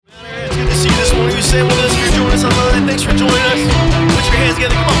stand with us if you're joining us online. Thanks for joining us. Put your hands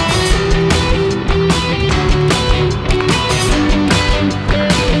together. Come on.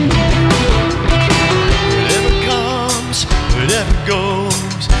 Whatever comes, whatever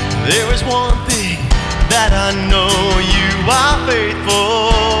goes, there is one thing that I know: you are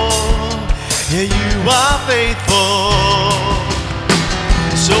faithful. Yeah, you are faithful.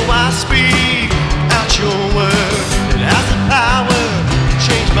 So I speak out your word that has the power to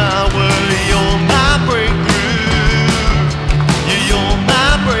change my world. You're my breakthrough. Yeah, you're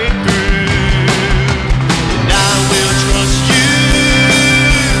my breakthrough. And I will trust you.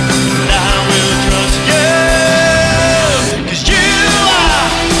 And I will trust you. 'Cause you are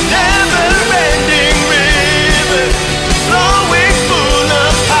never-ending river, flowing full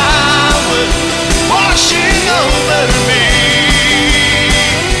of power, washing over me.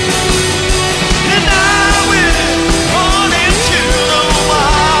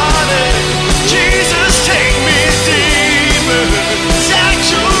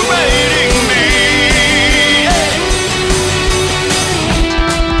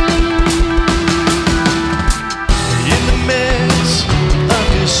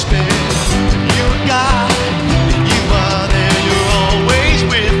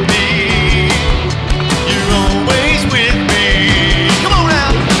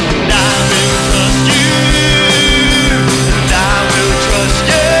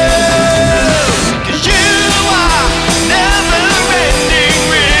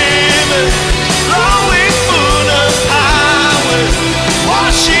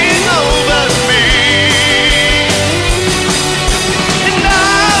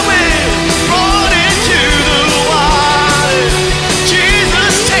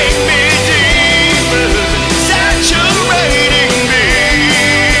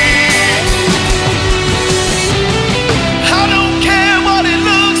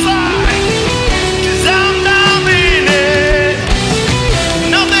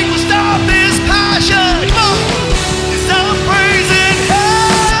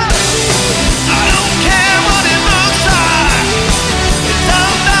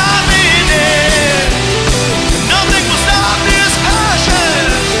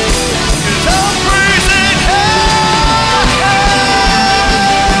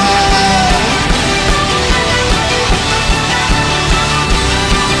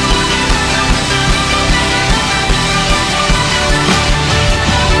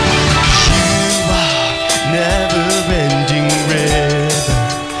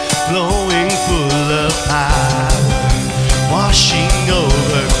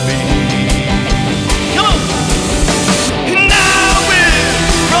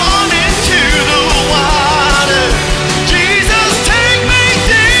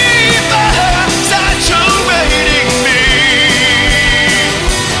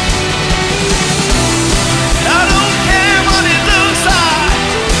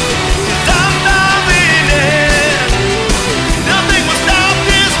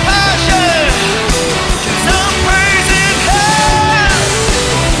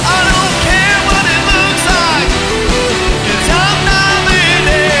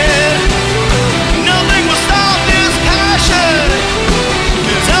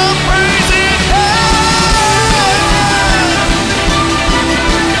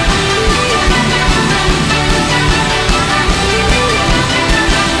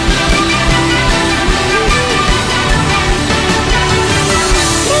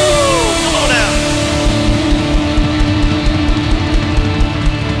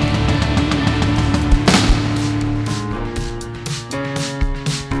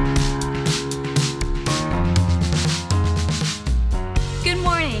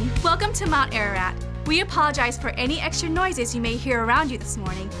 Welcome to Mount Ararat. We apologize for any extra noises you may hear around you this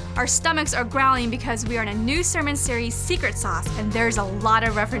morning. Our stomachs are growling because we are in a new sermon series, Secret Sauce, and there's a lot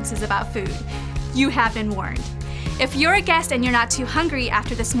of references about food. You have been warned. If you're a guest and you're not too hungry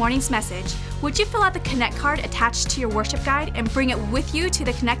after this morning's message, would you fill out the Connect card attached to your worship guide and bring it with you to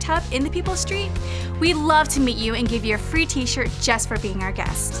the Connect Hub in the People's Street? We'd love to meet you and give you a free t-shirt just for being our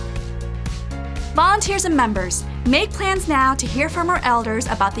guest. Volunteers and members, make plans now to hear from our elders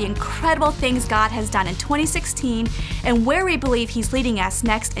about the incredible things God has done in 2016 and where we believe He's leading us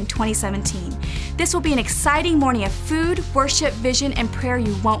next in 2017. This will be an exciting morning of food, worship, vision, and prayer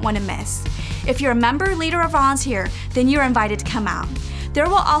you won't want to miss. If you're a member, leader, or volunteer, then you're invited to come out. There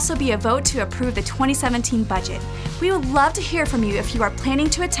will also be a vote to approve the 2017 budget. We would love to hear from you if you are planning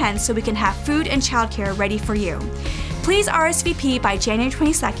to attend so we can have food and childcare ready for you. Please RSVP by January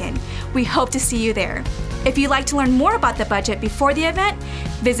 22nd. We hope to see you there. If you'd like to learn more about the budget before the event,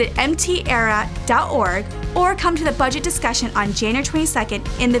 visit mtararat.org or come to the budget discussion on January 22nd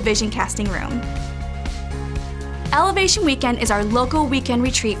in the Vision Casting Room. Elevation Weekend is our local weekend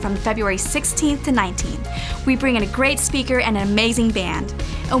retreat from February 16th to 19th. We bring in a great speaker and an amazing band,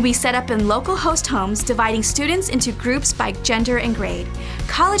 and we set up in local host homes, dividing students into groups by gender and grade.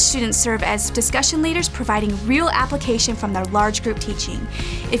 College students serve as discussion leaders, providing real application from their large group teaching.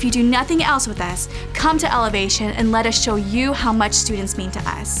 If you do nothing else with us, come to Elevation and let us show you how much students mean to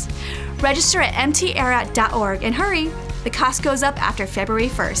us. Register at mtararat.org and hurry, the cost goes up after February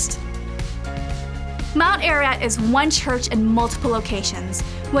 1st. Mount Ararat is one church in multiple locations.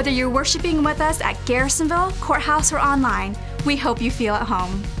 Whether you're worshiping with us at Garrisonville, Courthouse, or online, we hope you feel at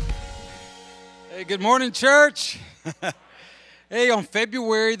home. Hey, good morning, church. Hey, on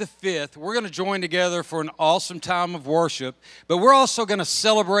February the 5th, we're going to join together for an awesome time of worship, but we're also going to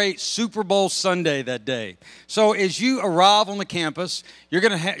celebrate Super Bowl Sunday that day. So as you arrive on the campus, you're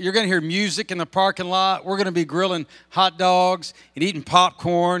going to hear music in the parking lot. We're going to be grilling hot dogs and eating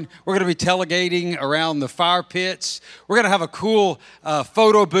popcorn. We're going to be tailgating around the fire pits. We're going to have a cool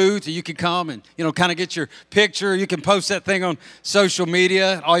photo booth that you can come and, kind of get your picture. You can post that thing on social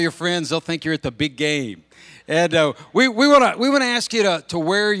media. All your friends, they'll think you're at the big game. And we want to ask you to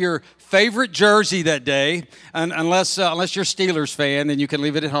wear your favorite jersey that day, unless you're a Steelers fan, then you can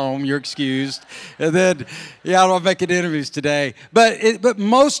leave it at home. You're excused. And then, I don't make it interviews today. But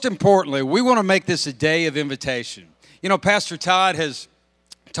most importantly, we want to make this a day of invitation. Pastor Todd has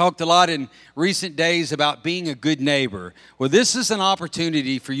talked a lot in recent days about being a good neighbor. Well, this is an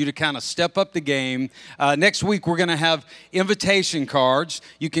opportunity for you to kind of step up the game. Next week, we're going to have invitation cards.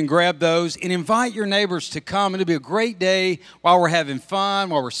 You can grab those and invite your neighbors to come. It'll be a great day while we're having fun,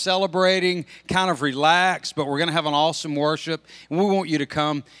 while we're celebrating, kind of relax, but we're going to have an awesome worship, and we want you to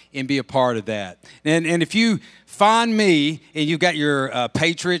come and be a part of that. And if you find me and you've got your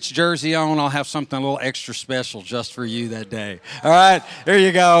Patriots jersey on, I'll have something a little extra special just for you that day. All right, there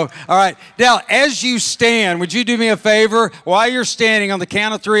you go. All right, now as you stand, would you do me a favor? While you're standing, on the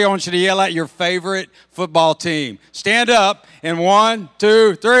count of 3, I want you to yell out your favorite football team. Stand up, and 1,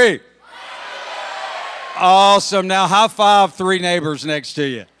 2, 3. Awesome. Now high five 3 neighbors next to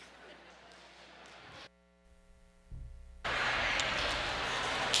you.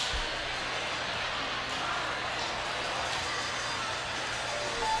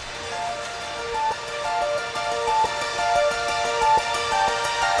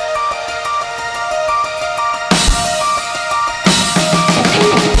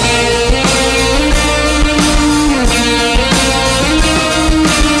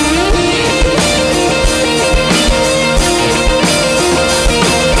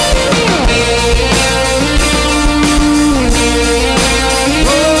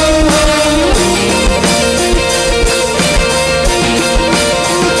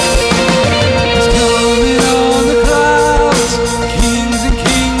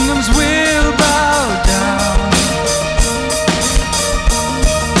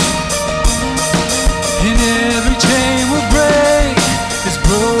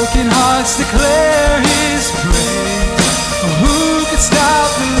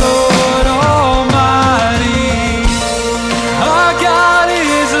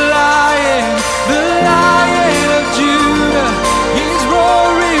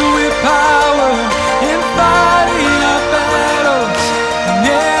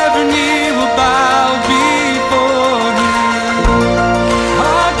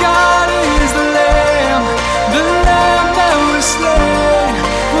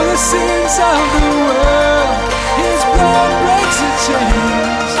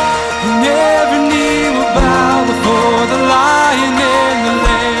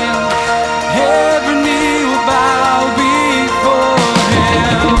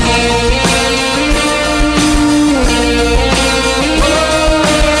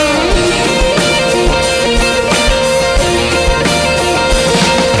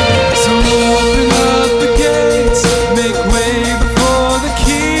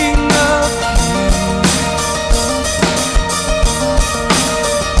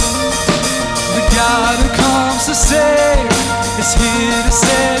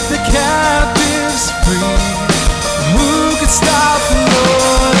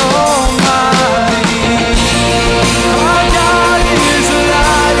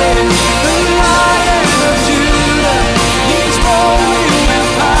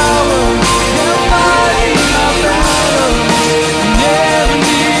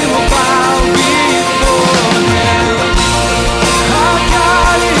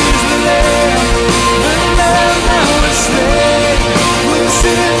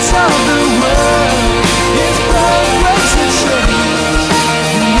 Of the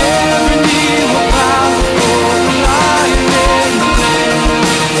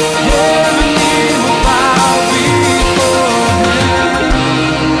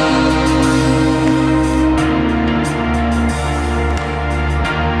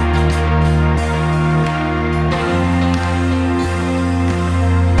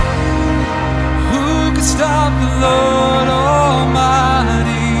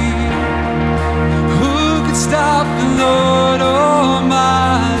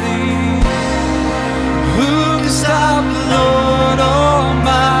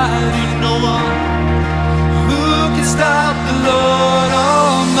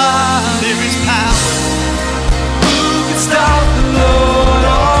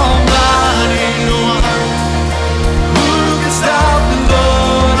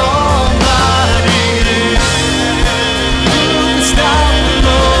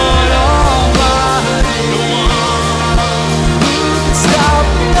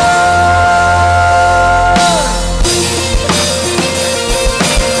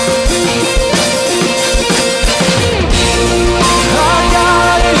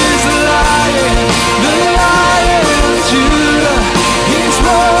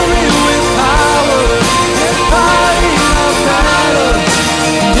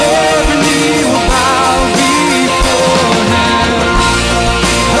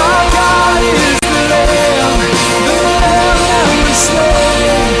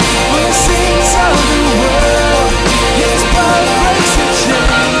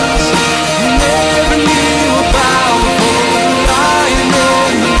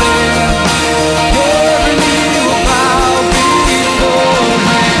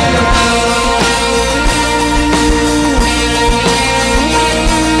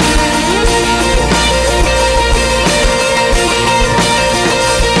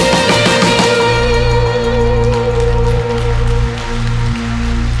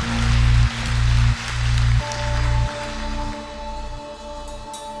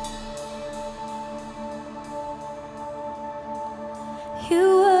You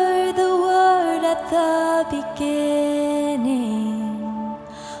were the Word at the beginning,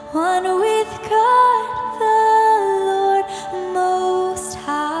 one with God the Lord Most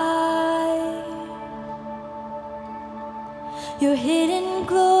High. Your hidden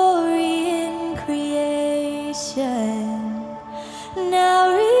glory in creation, now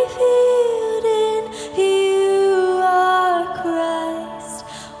revealed in you are Christ.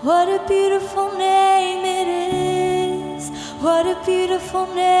 What a beautiful name it is. What a beautiful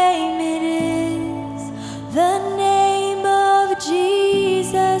name it is. The name of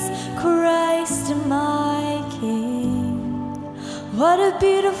Jesus Christ, my King. What a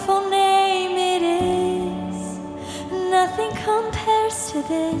beautiful name it is. Nothing compares to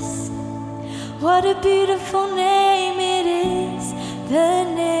this. What a beautiful name it is. The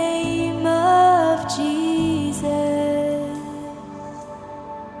name of Jesus.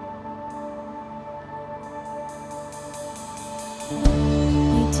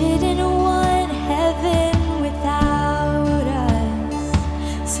 You didn't want heaven without us,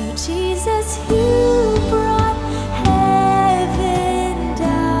 so Jesus, you brought heaven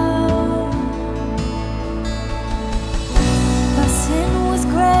down. My sin was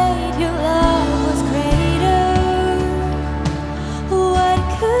great, your love was greater. What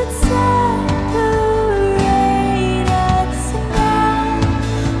could separate us now?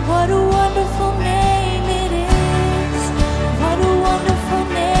 What a wonderful name it is. What a wonderful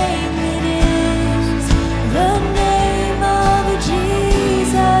name it is. The name of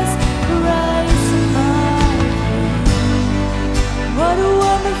Jesus Christ, my King. What a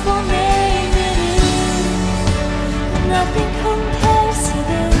wonderful name it is. Nothing compares to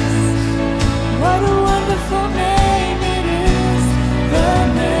this. What a wonderful name it is. The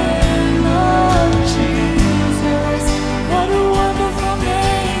name of Jesus. What a wonderful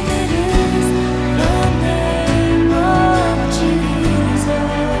name it is. The name of Jesus.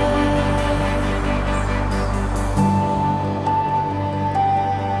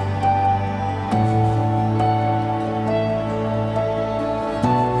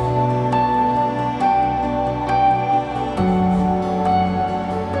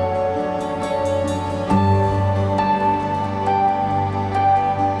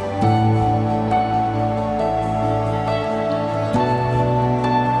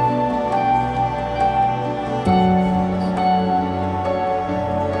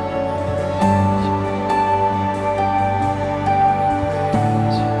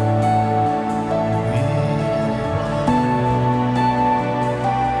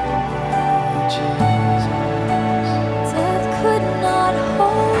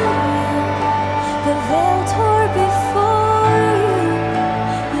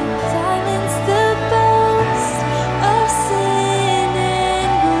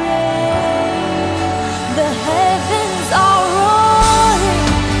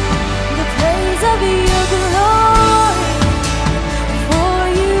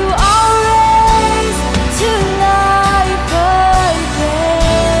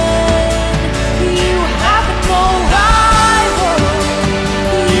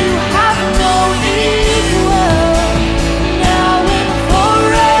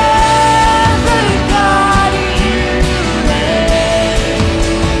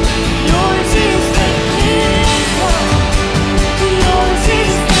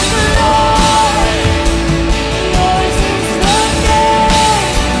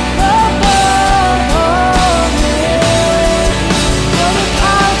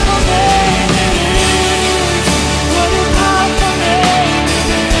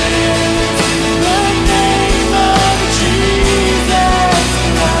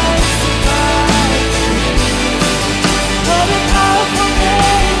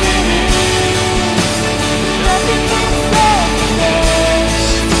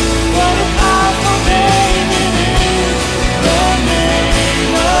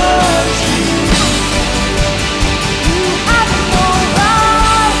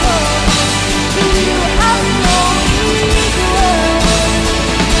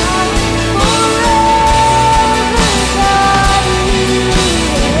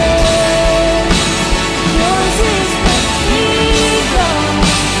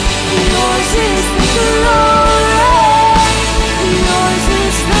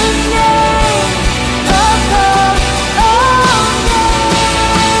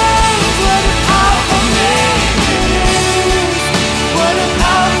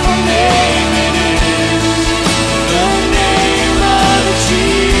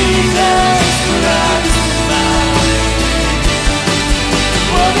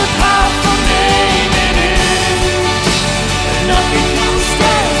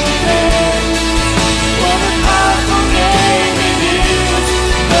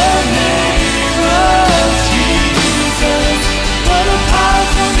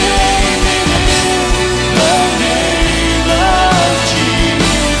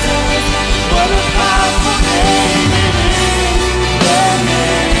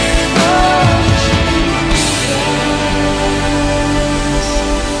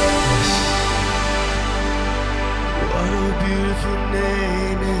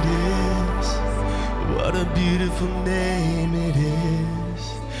 beautiful name it is.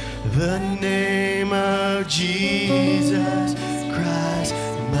 The name of Jesus Christ,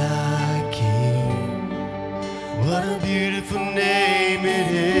 my King. What a beautiful name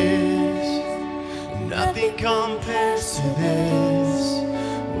it is. Nothing compares to this.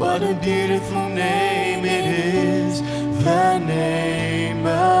 What a beautiful name it is. The name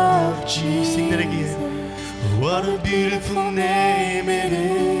of Jesus. Sing that again. What a beautiful name it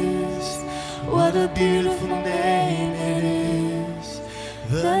is. What a beautiful name it is.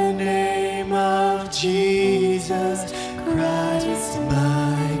 The name of Jesus Christ,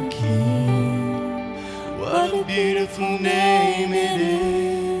 my King. What a beautiful name it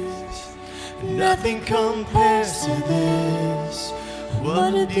is. Nothing compares to this.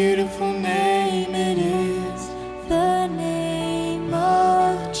 What a beautiful name it is. The name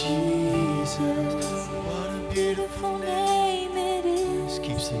of Jesus. What a beautiful name it is. Just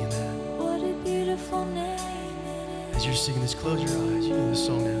keep singing that. What a beautiful name it is. As you're singing this, close your eyes. You know this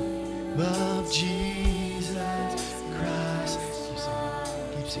song now. Of Jesus Christ.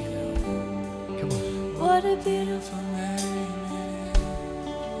 Keep singing that. Come on. What a beautiful name it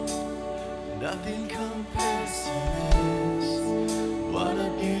is. Nothing compares to this. What a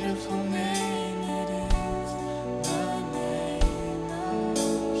beautiful name it is. The name of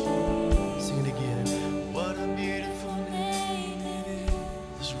Jesus. Sing it again. What a beautiful name it is.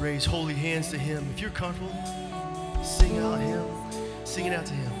 Let's raise holy hands to Him. If you're comfortable, sing out Him. Sing it out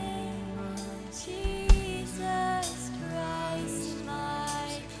to Him. Jesus Christ, my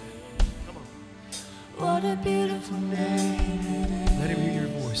King. Come on. What a beautiful name it is. Let Him hear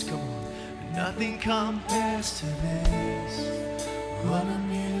your voice. Come on. Nothing compares to this. What a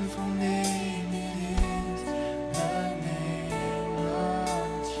beautiful name it is. The name of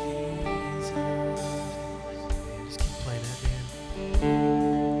Jesus. Just keep playing that,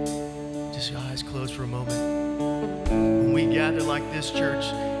 man. Just your eyes closed for a moment. When we gather like this, church,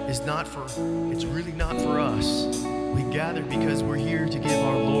 it's really not for us. We gather because we're here to give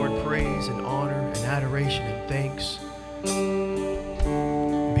our Lord praise and honor and adoration and thanks.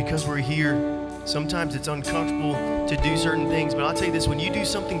 Because we're here, sometimes it's uncomfortable to do certain things, but I'll tell you this, when you do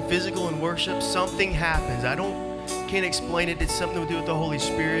something physical in worship, something happens. Can't explain it. It's something to do with the Holy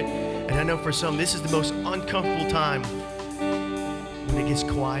Spirit. And I know for some, this is the most uncomfortable time when it gets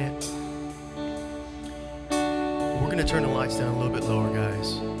quiet. We're going to turn the lights down a little bit lower,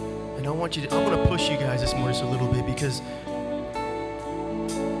 guys. And I want to push you guys this morning just a little bit because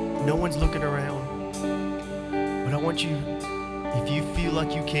no one's looking around. But I want you, if you feel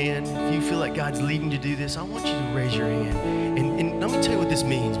like you can, if you feel like God's leading you to do this, I want you to raise your hand. And let me tell you what this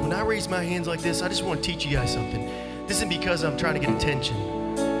means. When I raise my hands like this, I just want to teach you guys something. This isn't because I'm trying to get attention.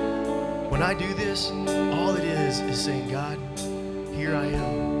 When I do this, all it is saying, God, here I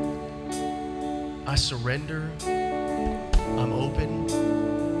am. I surrender. I'm open.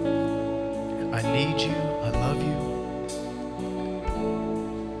 I need you. I love you.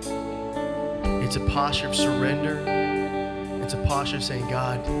 It's a posture of surrender. It's a posture of saying,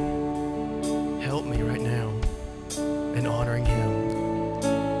 God, help me right now, and honoring Him.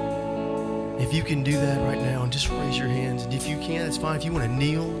 If you can do that right now, and just raise your hands. And if you can, it's fine. If you want to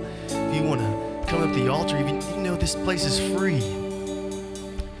kneel, if you want to come up to the altar, even you know this place is free.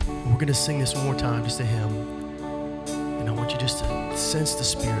 We're going to sing this one more time, just to Him. And I want you just to sense the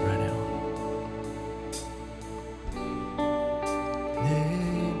Spirit right now.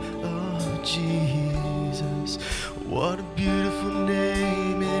 Name of Jesus. What a beautiful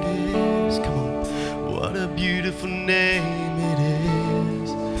name it is. Come on. What a beautiful name it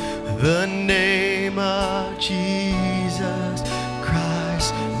is. The name of Jesus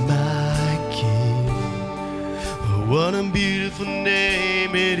Christ, my King. What a beautiful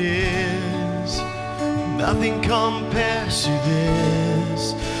name it is. Nothing compares to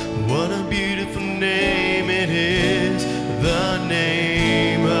this. What a beautiful name it is. The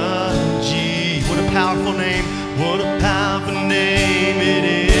name of Jesus. What a powerful name. What a powerful name it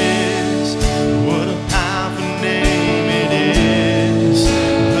is. What a powerful name it is.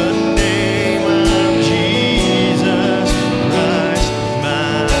 The name of Jesus Christ,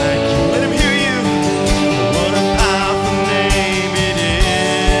 my King. Let Him hear you. What a powerful name it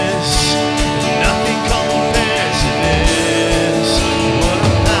is. Nothing compares to this. What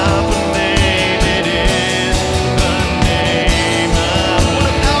a powerful name it is. The name of, what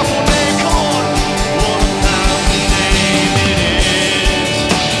a powerful name, come on. What a powerful name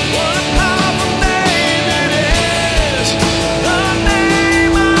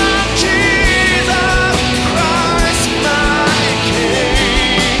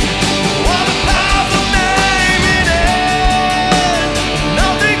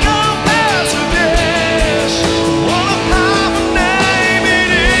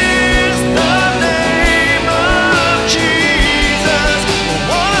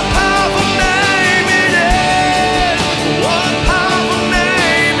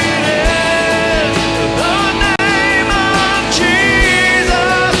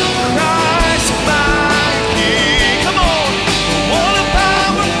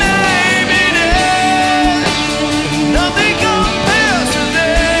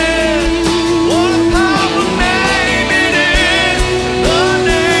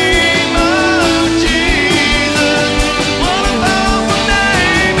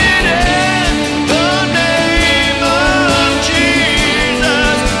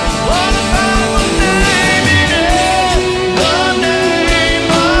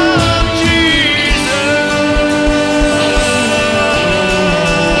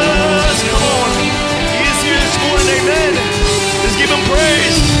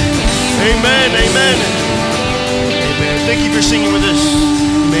Amen, amen. Amen. Thank you for singing with us.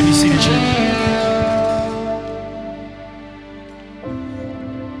 You may be seated, church.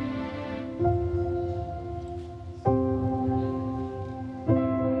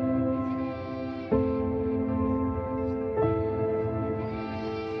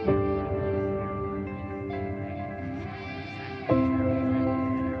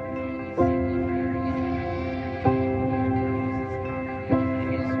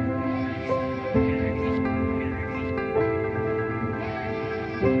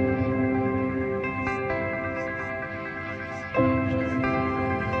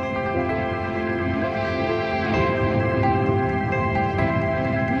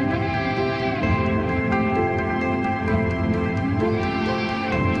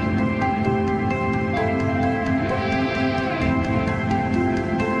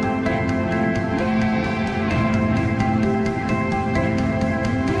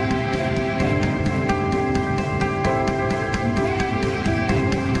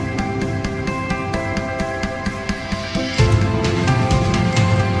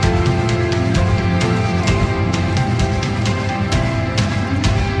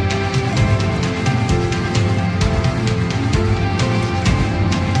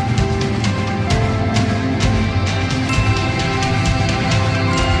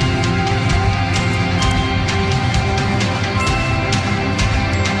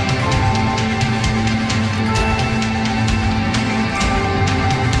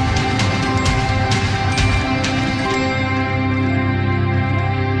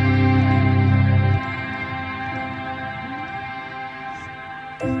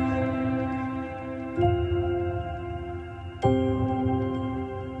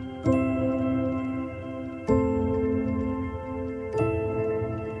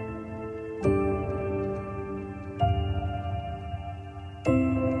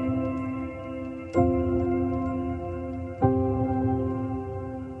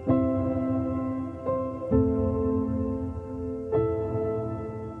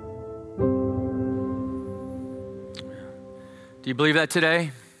 Do you believe that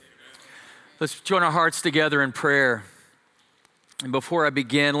today? Let's join our hearts together in prayer. And before I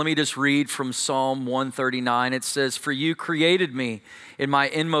begin, let me just read from Psalm 139. It says, "For you created me in my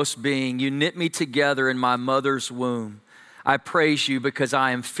inmost being. You knit me together in my mother's womb. I praise you because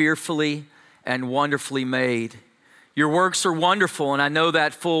I am fearfully and wonderfully made. Your works are wonderful, and I know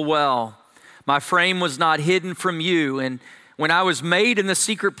that full well. My frame was not hidden from you, and when I was made in the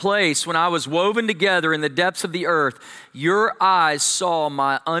secret place, when I was woven together in the depths of the earth, your eyes saw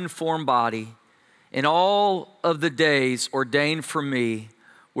my unformed body, and all of the days ordained for me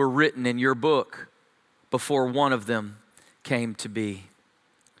were written in your book before one of them came to be."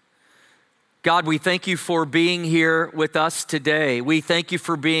 God, we thank you for being here with us today. We thank you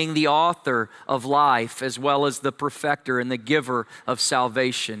for being the author of life as well as the perfecter and the giver of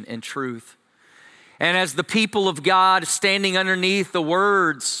salvation and truth. And as the people of God standing underneath the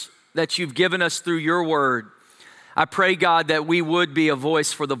words that you've given us through your word, I pray, God, that we would be a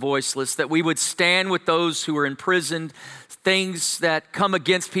voice for the voiceless, that we would stand with those who are imprisoned, things that come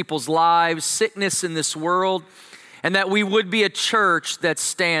against people's lives, sickness in this world, and that we would be a church that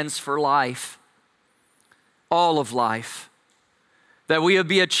stands for life, all of life. That we would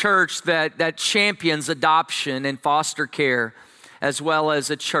be a church that champions adoption and foster care, as well as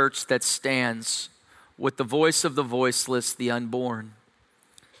a church that stands with the voice of the voiceless, the unborn.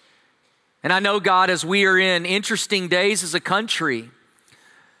 And I know, God, as we are in interesting days as a country,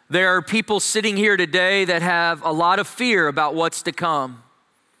 there are people sitting here today that have a lot of fear about what's to come.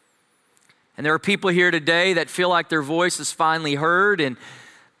 And there are people here today that feel like their voice is finally heard and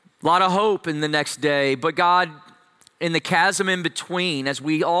a lot of hope in the next day. But God, in the chasm in between, as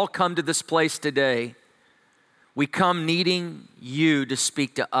we all come to this place today, we come needing you to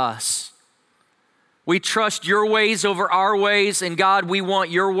speak to us. We trust your ways over our ways, and God, we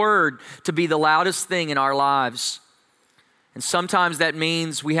want your word to be the loudest thing in our lives. And sometimes that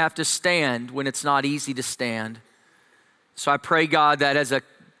means we have to stand when it's not easy to stand. So I pray, God, that as a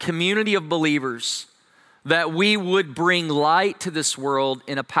community of believers, that we would bring light to this world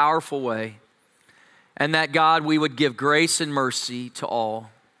in a powerful way, and that, God, we would give grace and mercy to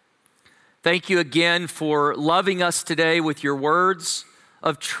all. Thank you again for loving us today with your words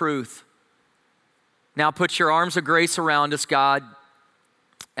of truth. Now put your arms of grace around us, God,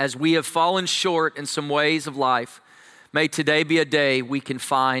 as we have fallen short in some ways of life. May today be a day we can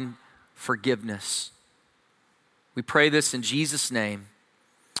find forgiveness. We pray this in Jesus' name.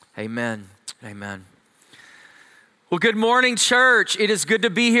 Amen. Amen. Well, good morning, church. It is good to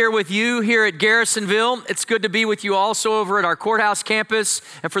be here with you here at Garrisonville. It's good to be with you also over at our courthouse campus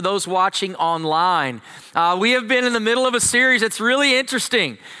and for those watching online. We have been in the middle of a series that's really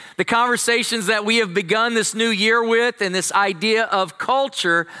interesting. The conversations that we have begun this new year with and this idea of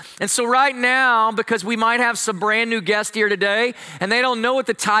culture. And so right now, because we might have some brand new guests here today and they don't know what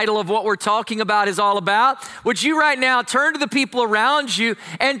the title of what we're talking about is all about, would you right now turn to the people around you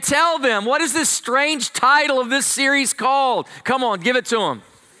and tell them, what is this strange title of this series called? Come on, give it to them.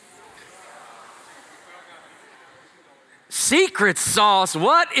 Secret sauce.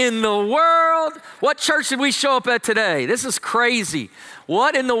 What in the world? What church did we show up at today? This is crazy.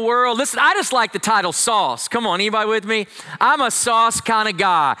 What in the world? Listen, I just like the title sauce. Come on, anybody with me? I'm a sauce kind of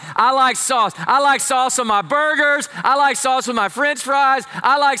guy. I like sauce. I like sauce on my burgers. I like sauce on my French fries.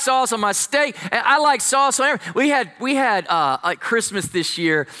 I like sauce on my steak. And I like sauce on everything. We had at Christmas this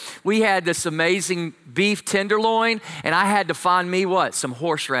year, we had this amazing beef tenderloin, and I had to find me what? Some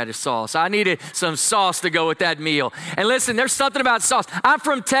horseradish sauce. I needed some sauce to go with that meal. And listen, there's something about sauce. I'm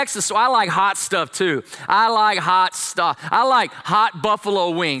from Texas, so I like hot stuff too. I like hot stuff. I like hot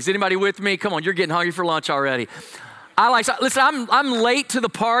buffalo wings. Anybody with me? Come on, you're getting hungry for lunch already. Listen, I'm late to the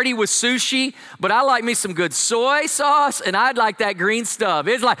party with sushi, but I like me some good soy sauce, and I'd like that green stuff.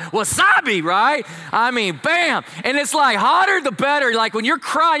 It's like wasabi, right? I mean, bam. And it's like hotter the better. Like when you're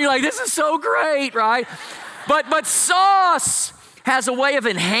crying, you're like, this is so great, right? But sauce has a way of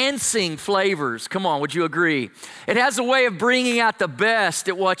enhancing flavors. Come on, would you agree? It has a way of bringing out the best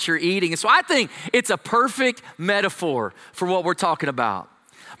at what you're eating. And so I think it's a perfect metaphor for what we're talking about.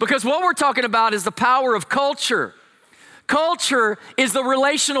 Because what we're talking about is the power of culture. Culture is the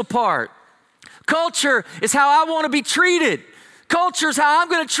relational part. Culture is how I want to be treated. Culture is how I'm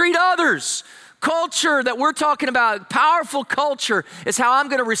going to treat others. Culture that we're talking about, powerful culture, is how I'm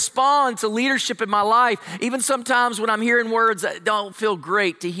going to respond to leadership in my life, even sometimes when I'm hearing words that don't feel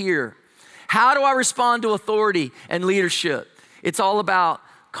great to hear. How do I respond to authority and leadership? It's all about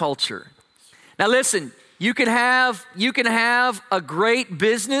culture. Now listen, you can have a great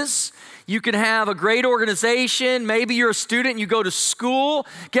business. You can have a great organization. Maybe you're a student and you go to school.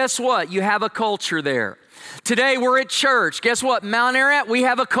 Guess what? You have a culture there. Today we're at church. Guess what? Mount Ararat, we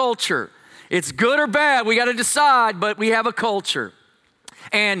have a culture. It's good or bad. We got to decide, but we have a culture.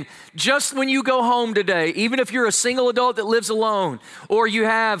 And just when you go home today, even if you're a single adult that lives alone, or you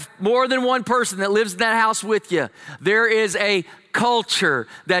have more than one person that lives in that house with you, there is a culture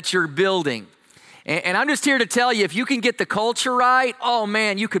that you're building. And I'm just here to tell you, if you can get the culture right, oh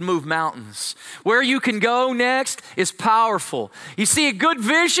man, you can move mountains. Where you can go next is powerful. You see, a good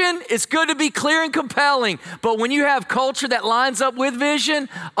vision, it's good to be clear and compelling. But when you have culture that lines up with vision,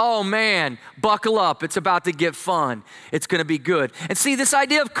 oh man, buckle up. It's about to get fun. It's going to be good. And see, this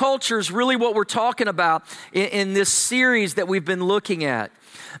idea of culture is really what we're talking about in this series that we've been looking at.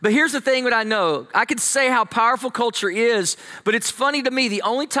 But here's the thing that I know. I could say how powerful culture is, but it's funny to me, the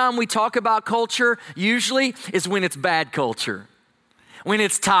only time we talk about culture usually is when it's bad culture, when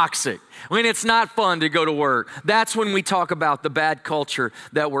it's toxic, when it's not fun to go to work. That's when we talk about the bad culture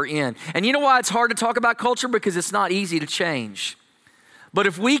that we're in. And you know why it's hard to talk about culture? Because it's not easy to change. But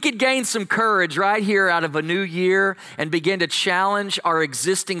if we could gain some courage right here out of a new year and begin to challenge our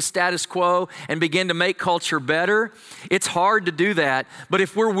existing status quo and begin to make culture better, it's hard to do that. But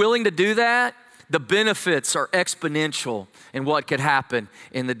if we're willing to do that, the benefits are exponential in what could happen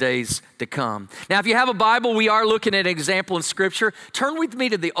in the days to come. Now, if you have a Bible, we are looking at an example in Scripture. Turn with me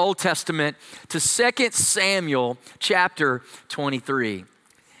to the Old Testament, to 2 Samuel chapter 23.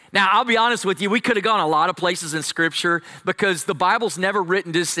 Now, I'll be honest with you, we could have gone a lot of places in Scripture because the Bible's never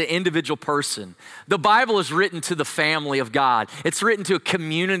written just to an individual person. The Bible is written to the family of God. It's written to a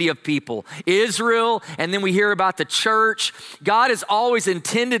community of people, Israel, and then we hear about the church. God has always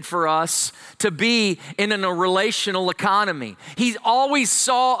intended for us to be in a relational economy. He always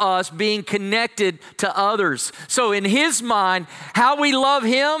saw us being connected to others. So in His mind, how we love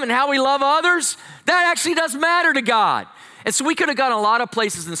Him and how we love others, that actually does matter to God. And so we could have gone a lot of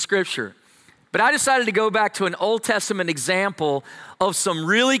places in Scripture, but I decided to go back to an Old Testament example of some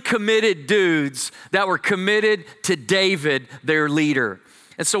really committed dudes that were committed to David, their leader.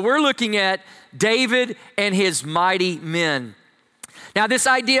 And so we're looking at David and his mighty men. Now, this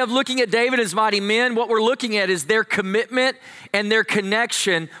idea of looking at David and his mighty men, what we're looking at is their commitment and their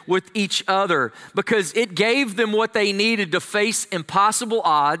connection with each other, because it gave them what they needed to face impossible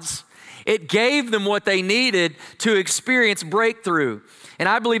odds. It gave them what they needed to experience breakthrough. And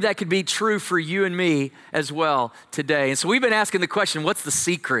I believe that could be true for you and me as well today. And so we've been asking the question, what's the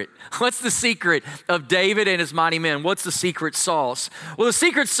secret? What's the secret of David and his mighty men? What's the secret sauce? Well, the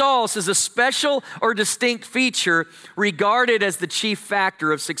secret sauce is a special or distinct feature regarded as the chief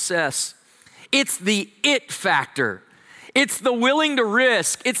factor of success. It's the it factor. It's the willing to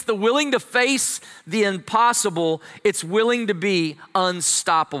risk. It's the willing to face the impossible. It's willing to be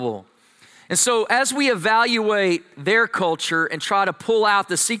unstoppable. And so as we evaluate their culture and try to pull out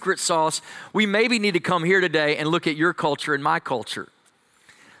the secret sauce, we maybe need to come here today and look at your culture and my culture.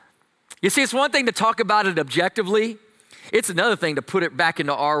 You see, it's one thing to talk about it objectively. It's another thing to put it back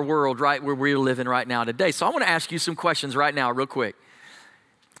into our world, right where we're living right now today. So I want to ask you some questions right now real quick.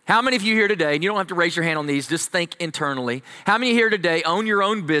 How many of you here today, and you don't have to raise your hand on these, just think internally. How many here today own your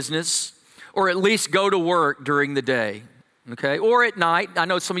own business or at least go to work during the day? Okay, or at night. I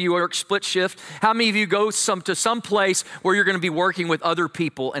know some of you work split shift. How many of you go to some place where you're going to be working with other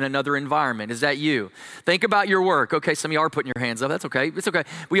people in another environment? Is that you? Think about your work. Okay, some of you are putting your hands up. That's okay. It's okay.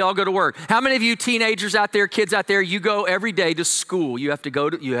 We all go to work. How many of you teenagers out there, kids out there, you go every day to school? You have to go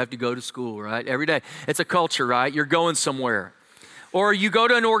to school, right? Every day. It's a culture, right? You're going somewhere. Or you go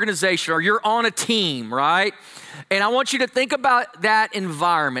to an organization, or you're on a team, right? And I want you to think about that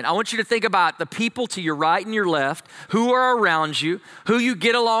environment. I want you to think about the people to your right and your left, who are around you, who you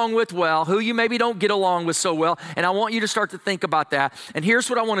get along with well, who you maybe don't get along with so well. And I want you to start to think about that. And here's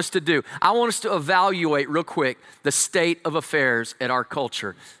what I want us to do. I want us to evaluate real quick the state of affairs at our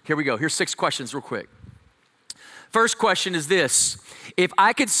culture. Here we go. Here's 6 questions real quick. First question is this. If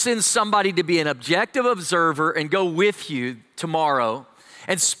I could send somebody to be an objective observer and go with you tomorrow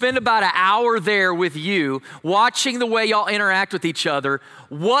and spend about an hour there with you, watching the way y'all interact with each other,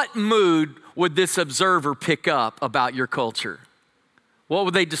 what mood would this observer pick up about your culture? What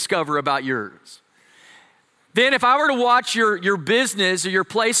would they discover about yours? Then if I were to watch your business or your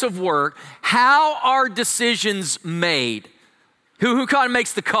place of work, how are decisions made? Who kind of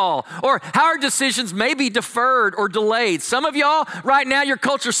makes the call? Or how are decisions maybe deferred or delayed? Some of y'all, right now, your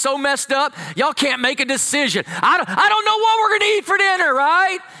culture's so messed up, y'all can't make a decision. I don't know what we're gonna eat for dinner,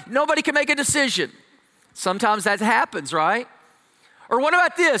 right? Nobody can make a decision. Sometimes that happens, right? Or what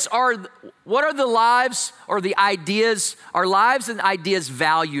about this? What are the lives or the ideas, are lives and ideas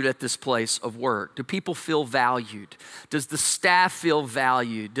valued at this place of work? Do people feel valued? Does the staff feel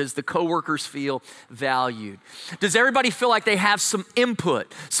valued? Does the coworkers feel valued? Does everybody feel like they have some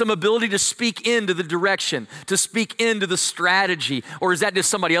input, some ability to speak into the direction, to speak into the strategy? Or is that just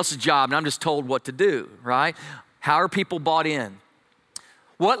somebody else's job and I'm just told what to do, right? How are people bought in?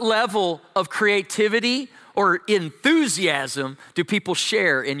 What level of creativity or enthusiasm do people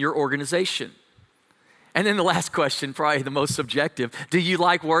share in your organization? And then the last question, probably the most subjective, do you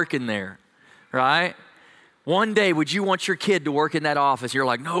like working there, right? One day, would you want your kid to work in that office? You're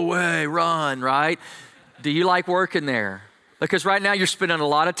like, no way, run, right? Do you like working there? Because right now you're spending a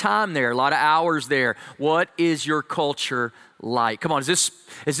lot of time there, a lot of hours there. What is your culture like? Come on, is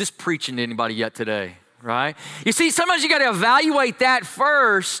this preaching to anybody yet today? Right? You see, sometimes you got to evaluate that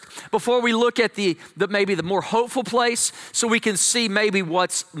first before we look at maybe the more hopeful place so we can see maybe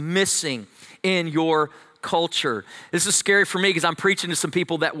what's missing in your culture. This is scary for me because I'm preaching to some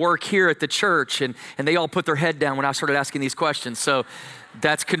people that work here at the church and they all put their head down when I started asking these questions. So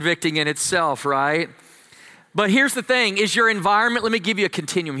that's convicting in itself, right? But here's the thing, is your environment, let me give you a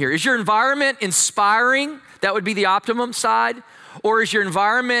continuum here. Is your environment inspiring? That would be the optimum side. Or is your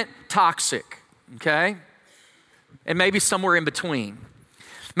environment toxic? Okay? And maybe somewhere in between.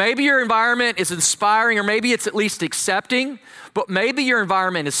 Maybe your environment is inspiring, or maybe it's at least accepting, but maybe your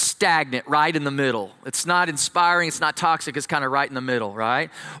environment is stagnant right in the middle. It's not inspiring, it's not toxic, it's kind of right in the middle, right?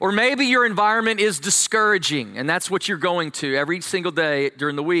 Or maybe your environment is discouraging, and that's what you're going to every single day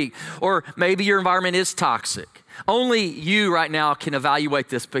during the week. Or maybe your environment is toxic. Only you right now can evaluate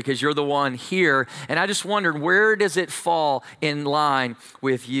this because you're the one here. And I just wondered, where does it fall in line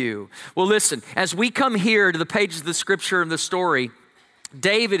with you? Well, listen, as we come here to the pages of the scripture and the story,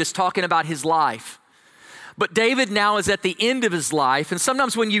 David is talking about his life. But David now is at the end of his life. And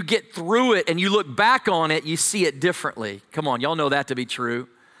sometimes when you get through it and you look back on it, you see it differently. Come on, y'all know that to be true.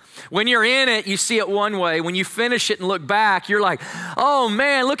 When you're in it, you see it one way. When you finish it and look back, you're like, oh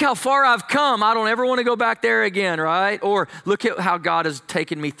man, look how far I've come. I don't ever want to go back there again, right? Or look at how God has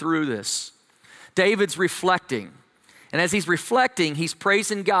taken me through this. David's reflecting. And as he's reflecting, he's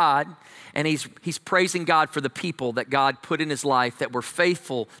praising God, and he's praising God for the people that God put in his life that were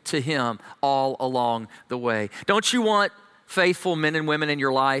faithful to him all along the way. Don't you want faithful men and women in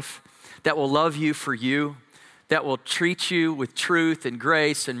your life that will love you for you, that will treat you with truth and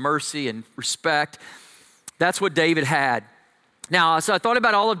grace and mercy and respect. That's what David had. Now, so I thought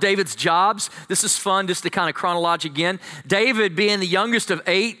about all of David's jobs. This is fun just to kind of chronologize again. David, being the youngest of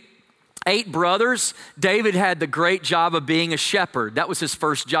eight brothers, David had the great job of being a shepherd. That was his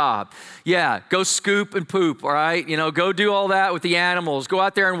first job. Yeah, go scoop and poop, all right? Go do all that with the animals. Go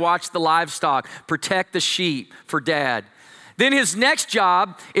out there and watch the livestock. Protect the sheep for dad. Then his next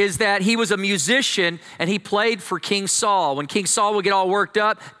job is that he was a musician and he played for King Saul. When King Saul would get all worked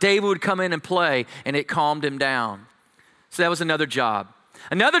up, David would come in and play, and it calmed him down. So that was another job.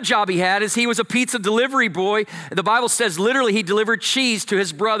 Another job he had is he was a pizza delivery boy. The Bible says literally he delivered cheese to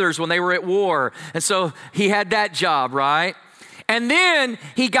his brothers when they were at war. And so he had that job, right? And then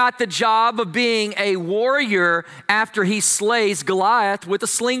he got the job of being a warrior after he slays Goliath with a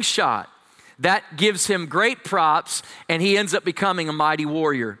slingshot. That gives him great props, and he ends up becoming a mighty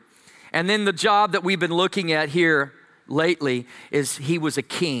warrior. And then the job that we've been looking at here lately is he was a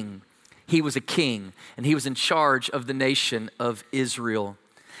king. He was a king, and he was in charge of the nation of Israel.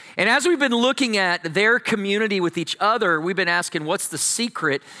 And as we've been looking at their community with each other, we've been asking, what's the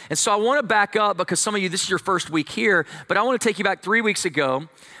secret? And so I want to back up because some of you, this is your first week here, but I want to take you back 3 weeks ago.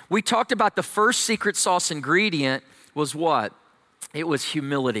 We talked about the first secret sauce ingredient was what? It was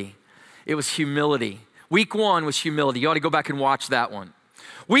humility. It was humility. Week 1 was humility. You ought to go back and watch that one.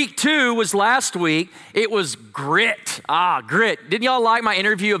 Week 2 was last week. It was grit. Grit. Didn't y'all like my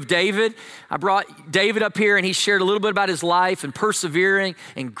interview of David? I brought David up here and he shared a little bit about his life and persevering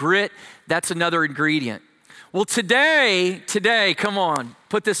and grit. That's another ingredient. Well, today, come on,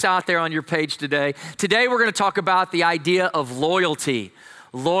 put this out there on your page today. Today we're going to talk about the idea of loyalty.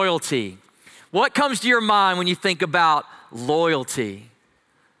 Loyalty. What comes to your mind when you think about loyalty?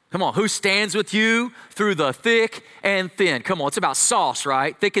 Come on, who stands with you through the thick and thin? Come on, it's about sauce,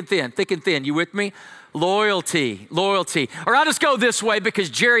 right? Thick and thin, thick and thin. You with me? Loyalty. Or I'll just go this way because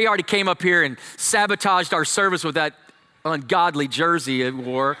Jerry already came up here and sabotaged our service with that ungodly jersey he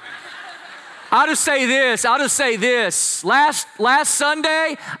wore. I'll just say this. Last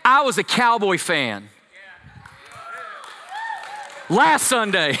Sunday, I was a Cowboy fan. Last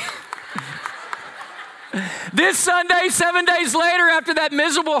Sunday. This Sunday, 7 days later, after that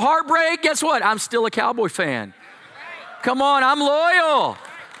miserable heartbreak, guess what? I'm still a Cowboy fan. Come on, I'm loyal.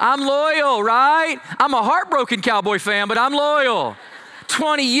 Right? I'm a heartbroken Cowboy fan, but I'm loyal.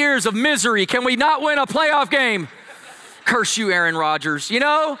 20 years of misery. Can we not win a playoff game? Curse you, Aaron Rodgers.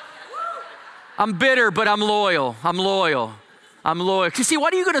 I'm bitter, but I'm loyal. You see,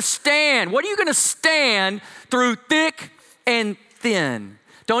 what are you going to stand? What are you going to stand through thick and thin?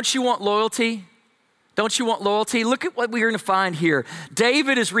 Don't you want loyalty? Look at what we're going to find here.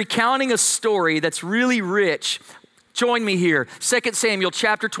 David is recounting a story that's really rich. Join me here. 2 Samuel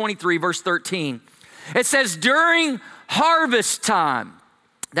chapter 23, verse 13. It says, during harvest time,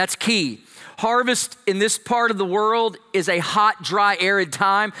 that's key. Harvest in this part of the world is a hot, dry, arid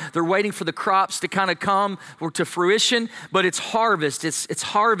time. They're waiting for the crops to kind of come to fruition, but it's harvest. It's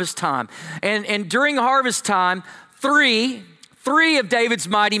harvest time. And during harvest time, three of David's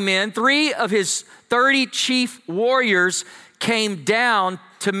mighty men, 3 of his 30 chief warriors came down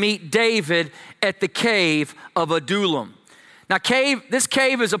to meet David at the cave of Adullam. Now, this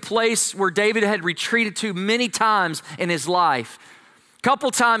cave is a place where David had retreated to many times in his life. A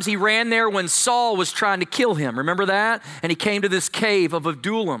couple times he ran there when Saul was trying to kill him. Remember that? And he came to this cave of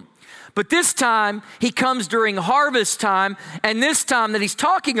Adullam. But this time, he comes during harvest time, and this time that he's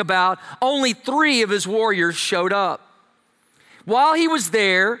talking about, only 3 of his warriors showed up. While he was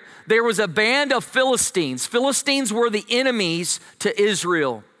there was a band of Philistines. Philistines were the enemies to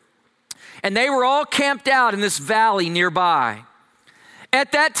Israel. And they were all camped out in this valley nearby.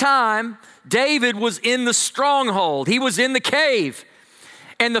 At that time, David was in the stronghold. He was in the cave.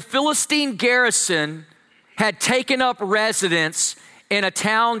 And the Philistine garrison had taken up residence in a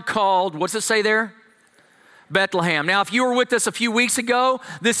town called, what's it say there? Bethlehem. Now, if you were with us a few weeks ago,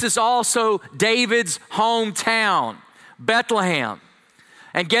 this is also David's hometown. Bethlehem.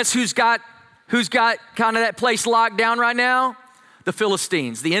 And guess who's got kind of that place locked down right now? The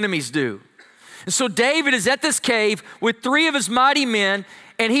Philistines, the enemies do. And so David is at this cave with 3 of his mighty men,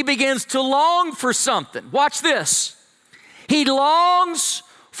 and he begins to long for something. Watch this. He longs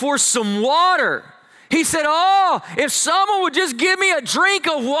for some water. He said, if someone would just give me a drink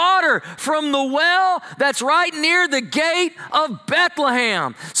of water from the well that's right near the gate of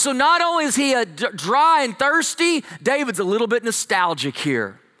Bethlehem. So not only is he dry and thirsty, David's a little bit nostalgic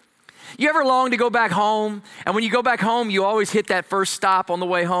here. You ever long to go back home? And when you go back home, you always hit that first stop on the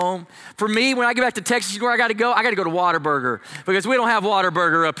way home. For me, when I get back to Texas, you know where I got to go? I got to go to Whataburger because we don't have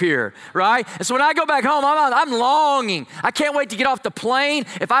Whataburger up here, right? And so when I go back home, I'm longing. I can't wait to get off the plane.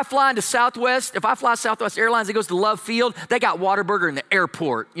 If I fly Southwest Airlines that goes to Love Field, they got Whataburger in the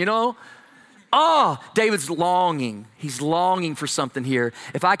airport, you know? Oh, David's longing. He's longing for something here.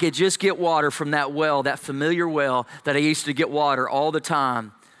 If I could just get water from that well, that familiar well that I used to get water all the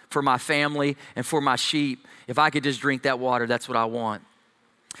time for my family and for my sheep, if I could just drink that water, that's what I want.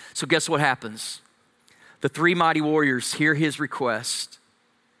 So guess what happens? The three mighty warriors hear his request,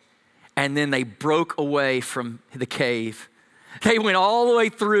 and then they broke away from the cave. They went all the way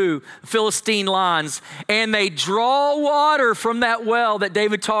through Philistine lines, and they draw water from that well that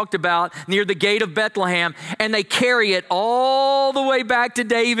David talked about near the gate of Bethlehem, and they carry it all the way back to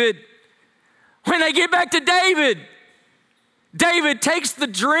David. When they get back to David, David takes the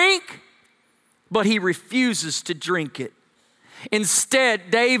drink, but he refuses to drink it. Instead,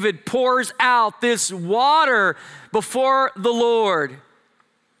 David pours out this water before the Lord.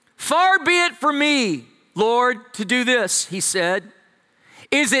 Far be it from me, Lord, to do this, he said.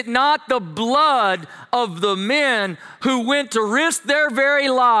 Is it not the blood of the men who went to risk their very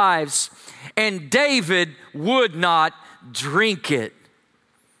lives? And David would not drink it.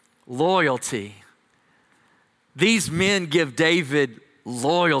 Loyalty. These men give David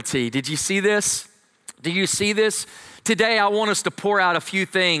loyalty. Did you see this? Do you see this? Today, I want us to pour out a few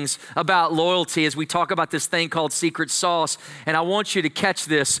things about loyalty as we talk about this thing called secret sauce. And I want you to catch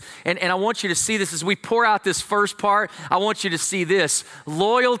this. And I want you to see this as we pour out this first part. I want you to see this.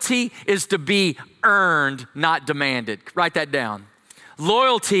 Loyalty is to be earned, not demanded. Write that down.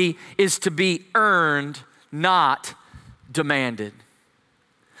 Loyalty is to be earned, not demanded.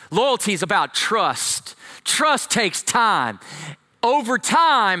 Loyalty is about trust. Trust takes time. Over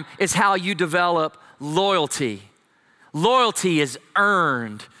time is how you develop loyalty. Loyalty is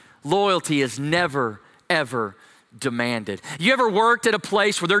earned. Loyalty is never, ever demanded. You ever worked at a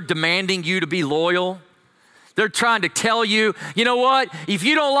place where they're demanding you to be loyal? They're trying to tell you, you know what? If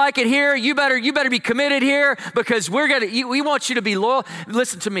you don't like it here, you better be committed here because we want you to be loyal.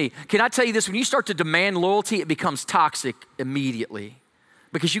 Listen to me. Can I tell you this? When you start to demand loyalty, it becomes toxic immediately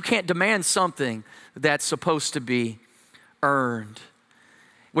because you can't demand something that's supposed to be earned.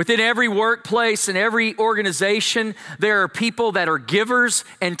 Within every workplace and every organization, there are people that are givers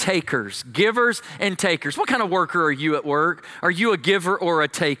and takers. Givers and takers. What kind of worker are you at work? Are you a giver or a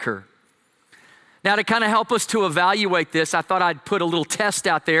taker? Now, to kind of help us to evaluate this, I thought I'd put a little test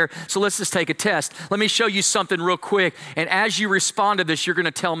out there. So let's just take a test. Let me show you something real quick. And as you respond to this, you're going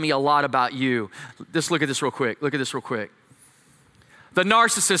to tell me a lot about you. Just look at this real quick. Look at this real quick. The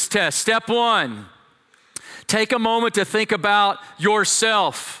narcissist test. Step 1. Take a moment to think about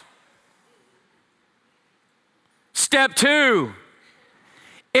yourself. Step 2,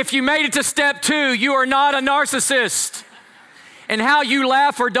 if you made it to step 2, you are not a narcissist. And how you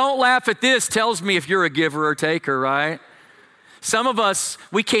laugh or don't laugh at this tells me if you're a giver or taker, right? Some of us,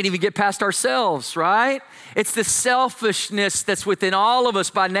 we can't even get past ourselves, right? It's the selfishness that's within all of us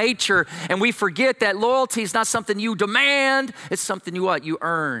by nature, and we forget that loyalty is not something you demand, it's something you what? You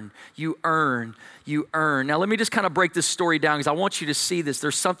earn. You earn. You earn. Now, let me just kind of break this story down because I want you to see this.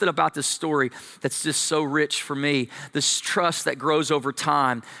 There's something about this story that's just so rich for me. This trust that grows over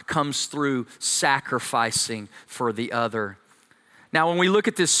time comes through sacrificing for the other. Now, when we look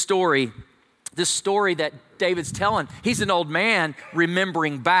at this story that David's telling, he's an old man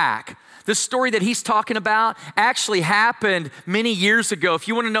remembering back. The story that he's talking about actually happened many years ago. If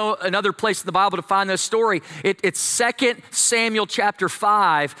you want to know another place in the Bible to find this story, it's 2 Samuel chapter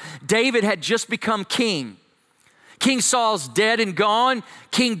 5. David had just become king. King Saul's dead and gone.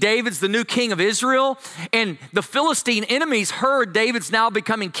 King David's the new king of Israel. And the Philistine enemies heard David's now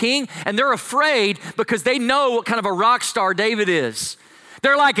becoming king, and they're afraid because they know what kind of a rock star David is.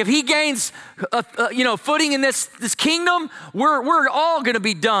 They're like, if he gains, footing in this kingdom, we're all going to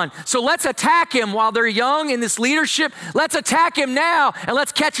be done. So let's attack him while they're young in this leadership. Let's attack him now and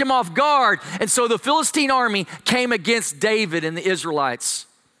let's catch him off guard. And so the Philistine army came against David and the Israelites.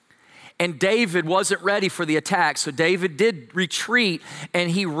 And David wasn't ready for the attack. So David did retreat and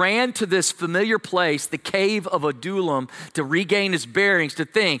he ran to this familiar place, the cave of Adullam, to regain his bearings, to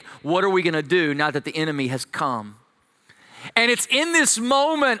think, what are we going to do now that the enemy has come? And it's in this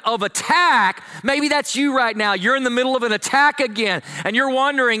moment of attack, maybe that's you right now. You're in the middle of an attack again, and you're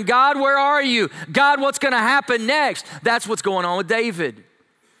wondering, God, where are you? God, what's going to happen next? That's what's going on with David.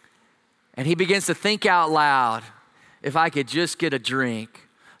 And he begins to think out loud, if I could just get a drink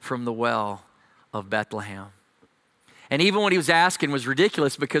from the well of Bethlehem. And even what he was asking was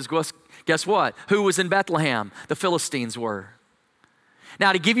ridiculous because Guess what? Who was in Bethlehem? The Philistines were.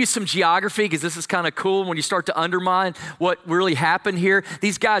 Now, to give you some geography, because this is kind of cool when you start to undermine what really happened here,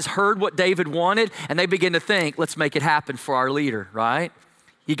 these guys heard what David wanted, and they begin to think, let's make it happen for our leader, right?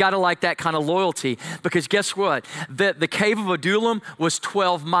 You got to like that kind of loyalty, because guess what? The cave of Adullam was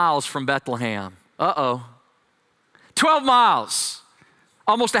 12 miles from Bethlehem. 12 miles,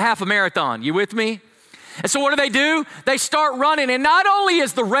 almost a half a marathon. You with me? And so what do? They start running. And not only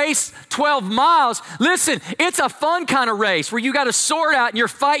is the race 12 miles, listen, it's a fun kind of race where you got a sword out and you're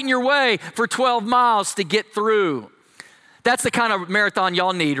fighting your way for 12 miles to get through. That's the kind of marathon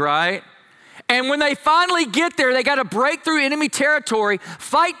y'all need, right? And when they finally get there, they got to break through enemy territory,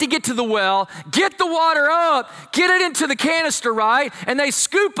 fight to get to the well, get the water up, get it into the canister, right? And they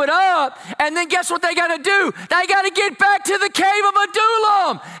scoop it up, and then guess what they got to do? They got to get back to the cave of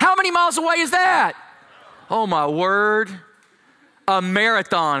Adullam. How many miles away is that? Oh my word, a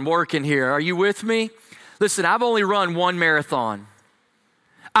marathon working here. Are you with me? Listen, I've only run one marathon.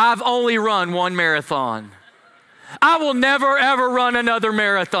 I will never ever run another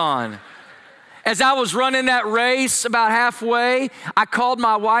marathon. As I was running that race about halfway, I called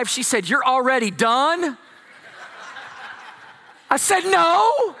my wife. She said, "You're already done?" I said,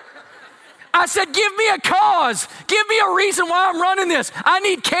 "No." I said, "Give me a cause. Give me a reason why I'm running this. I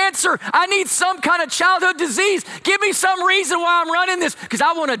need cancer. I need some kind of childhood disease. Give me some reason why I'm running this, because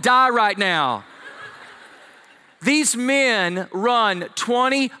I want to die right now." These men run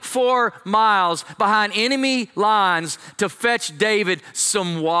 24 miles behind enemy lines to fetch David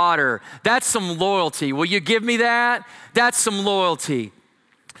some water. That's some loyalty. Will you give me that? That's some loyalty.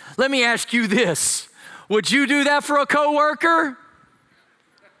 Let me ask you this. Would you do that for a coworker?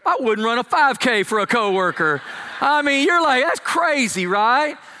 I wouldn't run a 5K for a coworker. I mean, you're like, that's crazy,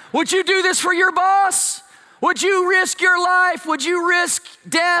 right? Would you do this for your boss? Would you risk your life? Would you risk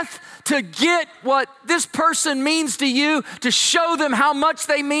death to get what this person means to you, to show them how much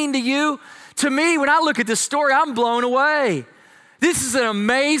they mean to you? To me, when I look at this story, I'm blown away. This is an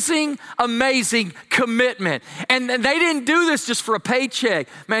amazing, amazing commitment. And they didn't do this just for a paycheck.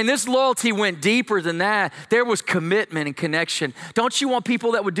 Man, this loyalty went deeper than that. There was commitment and connection. Don't you want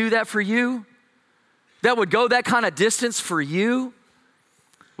people that would do that for you? That would go that kind of distance for you?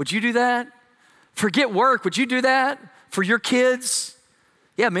 Would you do that? Forget work. Would you do that for your kids?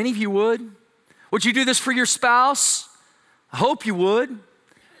 Yeah, many of you would. Would you do this for your spouse? I hope you would.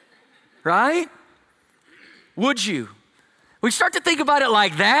 Right? Would you? We start to think about it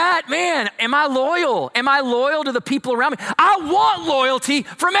like that. Man, am I loyal? Am I loyal to the people around me? I want loyalty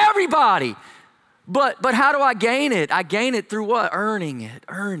from everybody. But how do I gain it? I gain it through what? Earning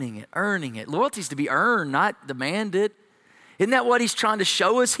it. Loyalty is to be earned, not demanded. Isn't that what he's trying to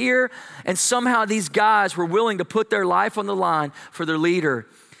show us here? And somehow these guys were willing to put their life on the line for their leader.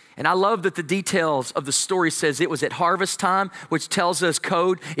 And I love that the details of the story says it was at harvest time, which tells us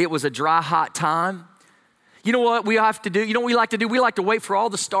code, it was a dry, hot time. You know what we have to do? You know what we like to do? We like to wait for all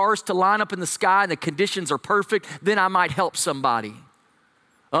the stars to line up in the sky and the conditions are perfect. Then I might help somebody.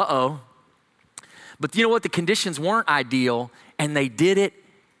 But you know what? The conditions weren't ideal and they did it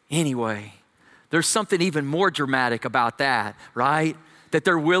anyway. There's something even more dramatic about that, right? That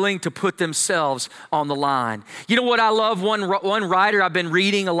they're willing to put themselves on the line. You know what I love? One writer I've been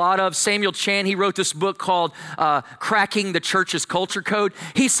reading a lot of, Samuel Chan, he wrote this book called Cracking the Church's Culture Code.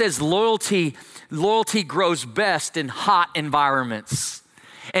 He says loyalty grows best in hot environments.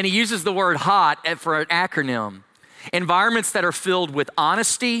 And he uses the word hot for an acronym. Environments that are filled with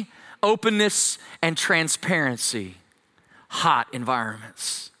honesty, openness, and transparency. Hot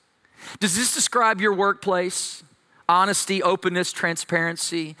environments. Does this describe your workplace? Honesty, openness,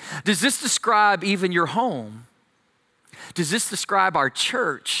 transparency. Does this describe even your home? Does this describe our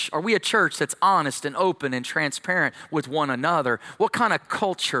church? Are we a church that's honest and open and transparent with one another? What kind of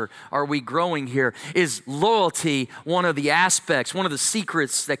culture are we growing here? Is loyalty one of the aspects, one of the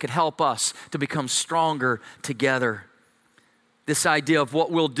secrets that could help us to become stronger together? This idea of what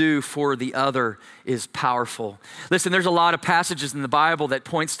we'll do for the other is powerful. Listen, there's a lot of passages in the Bible that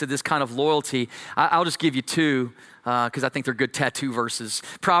points to this kind of loyalty. I'll just give you two because I think they're good tattoo verses.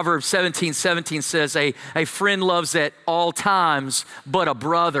 Proverbs 17:17 says, a friend loves at all times, but a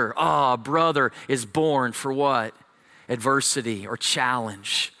brother is born for what? Adversity or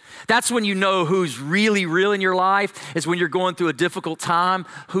challenge. That's when you know who's really real in your life, is when you're going through a difficult time,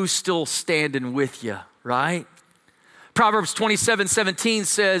 who's still standing with you, right? Proverbs 27:17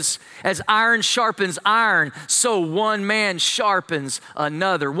 says, as iron sharpens iron, so one man sharpens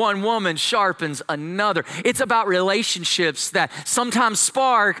another. One woman sharpens another. It's about relationships that sometimes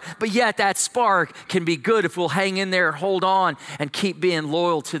spark, but yet that spark can be good if we'll hang in there, hold on, and keep being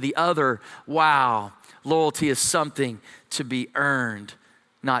loyal to the other. Wow, loyalty is something to be earned,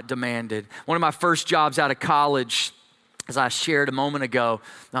 not demanded. One of my first jobs out of college, as I shared a moment ago,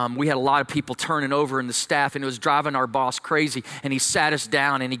 we had a lot of people turning over in the staff, and it was driving our boss crazy. And he sat us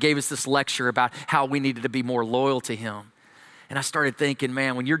down and he gave us this lecture about how we needed to be more loyal to him. And I started thinking,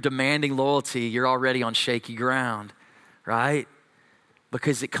 man, when you're demanding loyalty, you're already on shaky ground, right?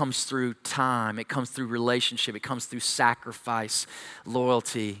 Because it comes through time, it comes through relationship, it comes through sacrifice,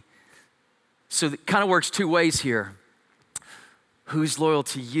 loyalty. So it kind of works two ways here. Who's loyal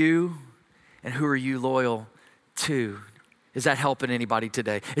to you, and who are you loyal to? Is that helping anybody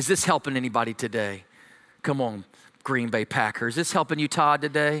today? Is this helping anybody today? Come on, Green Bay Packers. Is this helping you, Todd,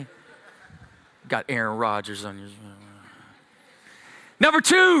 today? Got Aaron Rodgers on your... Number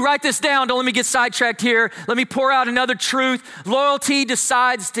two, write this down. Don't let me get sidetracked here. Let me pour out another truth. Loyalty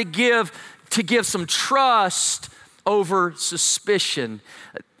decides to give some trust over suspicion.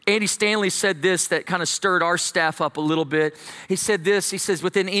 Andy Stanley said this that kind of stirred our staff up a little bit. He said this, he says,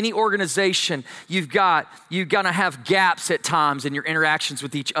 within any organization, you've got to have gaps at times in your interactions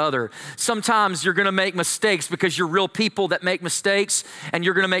with each other. Sometimes you're gonna make mistakes because you're real people that make mistakes, and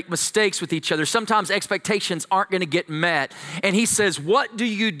you're gonna make mistakes with each other. Sometimes expectations aren't gonna get met. And he says, what do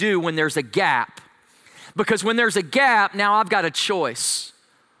you do when there's a gap? Because when there's a gap, now I've got a choice.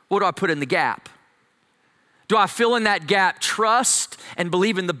 What do I put in the gap? Do I fill in that gap trust and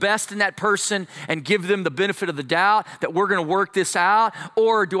believe in the best in that person and give them the benefit of the doubt that we're gonna work this out?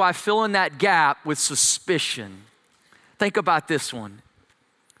 Or do I fill in that gap with suspicion? Think about this one.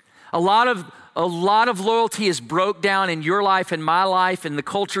 A lot of loyalty is broke down in your life and my life and the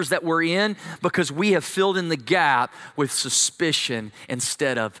cultures that we're in because we have filled in the gap with suspicion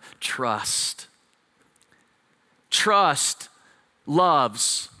instead of trust. Trust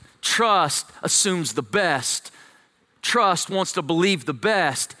loves. Trust assumes the best. Trust wants to believe the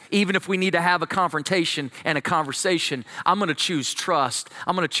best, even if we need to have a confrontation and a conversation. I'm gonna choose trust.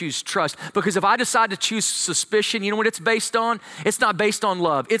 I'm gonna choose trust. Because if I decide to choose suspicion, you know what it's based on? It's not based on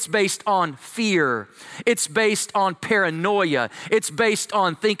love. It's based on fear. It's based on paranoia. It's based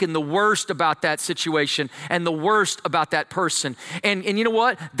on thinking the worst about that situation and the worst about that person. And you know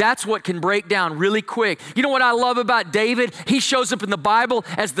what? That's what can break down really quick. You know what I love about David? He shows up in the Bible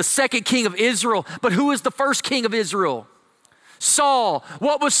as the second king of Israel. But who is the first king of Israel? Saul.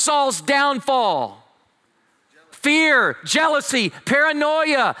 What was Saul's downfall? Fear, jealousy,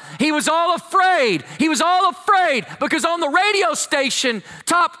 paranoia. He was all afraid. He was all afraid because on the radio station,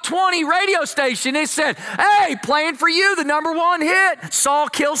 top 20 radio station, it said, hey, playing for you, the number one hit. Saul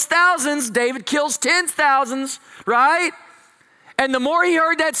kills thousands, David kills tens thousands, right? And the more he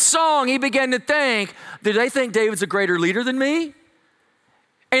heard that song, he began to think, do they think David's a greater leader than me?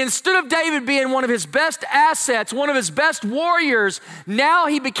 And instead of David being one of his best assets, one of his best warriors, now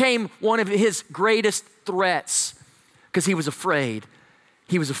he became one of his greatest threats because he was afraid.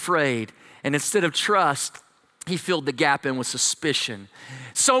 He was afraid. And instead of trust, he filled the gap in with suspicion.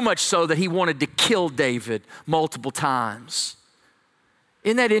 So much so that he wanted to kill David multiple times.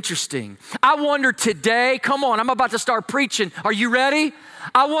 Isn't that interesting? I wonder today, come on, I'm about to start preaching. Are you ready?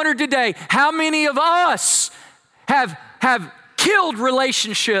 I wonder today, how many of us have killed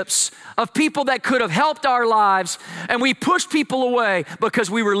relationships of people that could have helped our lives, and we pushed people away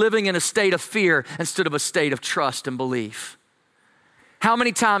because we were living in a state of fear instead of a state of trust and belief? How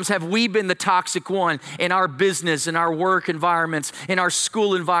many times have we been the toxic one in our business, in our work environments, in our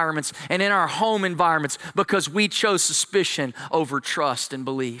school environments, and in our home environments because we chose suspicion over trust and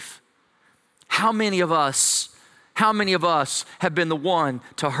belief? How many of us have been the one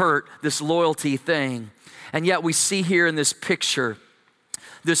to hurt this loyalty thing? And yet we see here in this picture,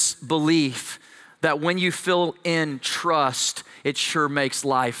 this belief that when you fill in trust, it sure makes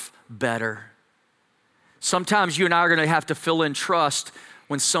life better. Sometimes you and I are gonna have to fill in trust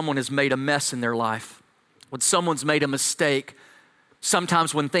when someone has made a mess in their life, when someone's made a mistake.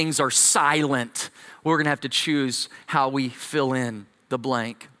 Sometimes when things are silent, we're gonna have to choose how we fill in the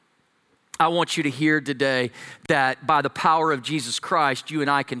blank. I want you to hear today that by the power of Jesus Christ, you and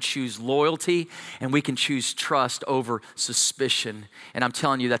I can choose loyalty and we can choose trust over suspicion. And I'm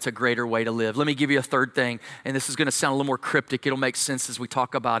telling you, that's a greater way to live. Let me give you a third thing, and this is gonna sound a little more cryptic. It'll make sense as we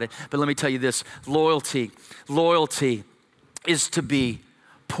talk about it. But let me tell you this, loyalty is to be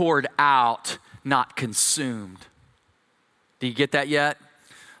poured out, not consumed. Do you get that yet?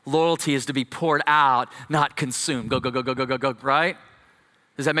 Loyalty is to be poured out, not consumed. Go, go, go, go, go, go, go, right?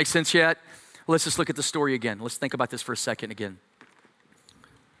 Does that make sense yet? Let's just look at the story again. Let's think about this for a second again.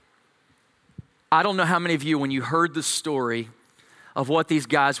 I don't know how many of you, when you heard the story of what these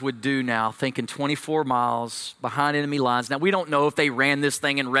guys would do now, thinking 24 miles behind enemy lines. Now, we don't know if they ran this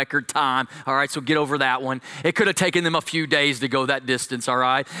thing in record time, all right, so get over that one. It could have taken them a few days to go that distance, all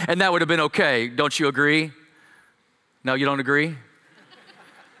right? And that would have been okay. Don't you agree? No, you don't agree?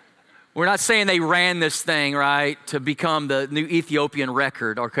 We're not saying they ran this thing, right, to become the new Ethiopian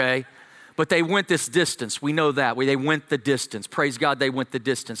record, okay? But they went this distance. We know that. They went the distance. Praise God, they went the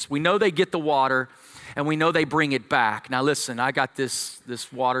distance. We know they get the water, and we know they bring it back. Now listen, I got this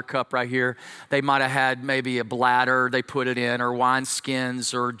water cup right here. They might have had maybe a bladder they put it in, or wine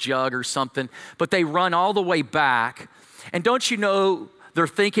skins or jug or something. But they run all the way back. And don't you know, they're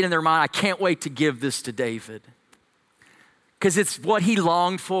thinking in their mind, I can't wait to give this to David. Because it's what he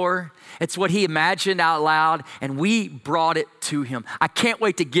longed for. It's what he imagined out loud, and we brought it to him. I can't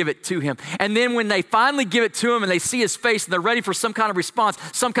wait to give it to him. And then when they finally give it to him and they see his face and they're ready for some kind of response,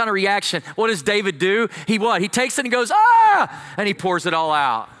 some kind of reaction, what does David do? He takes it and goes, ah! And he pours it all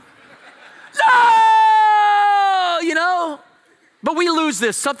out. No! You know? But we lose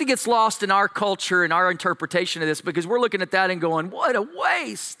this. Something gets lost in our culture and our interpretation of this, because we're looking at that and going, what a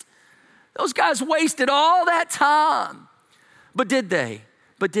waste. Those guys wasted all that time. But did they?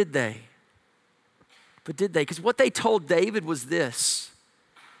 But did they? But did they? Because what they told David was this: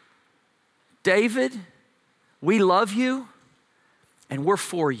 David, we love you and we're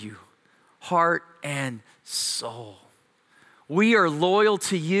for you, heart and soul. We are loyal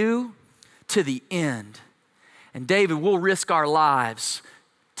to you to the end. And David, we'll risk our lives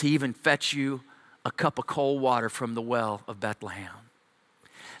to even fetch you a cup of cold water from the well of Bethlehem.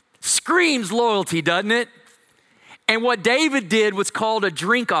 Screams loyalty, doesn't it? And what David did was called a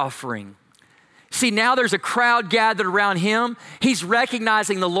drink offering. See, now there's a crowd gathered around him. He's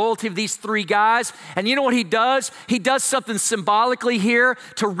recognizing the loyalty of these three guys. And you know what he does? He does something symbolically here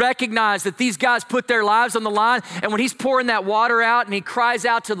to recognize that these guys put their lives on the line. And when he's pouring that water out and he cries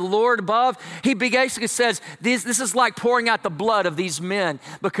out to the Lord above, he basically says, this is like pouring out the blood of these men,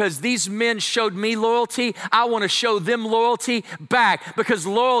 because these men showed me loyalty. I want to show them loyalty back, because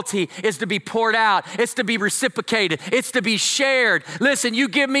loyalty is to be poured out. It's to be reciprocated. It's to be shared. Listen, you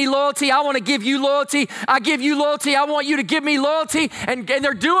give me loyalty, I want to give you loyalty. I give you loyalty. I want you to give me loyalty. And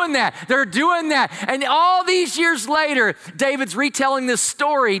they're doing that. They're doing that. And all these years later, David's retelling this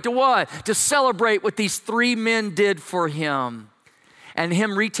story to what? To celebrate what these three men did for him. And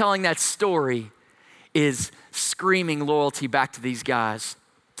him retelling that story is screaming loyalty back to these guys.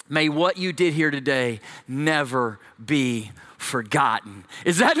 May what you did here today never be forgotten.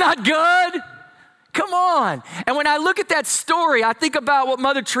 Is that not good? Come on. And when I look at that story, I think about what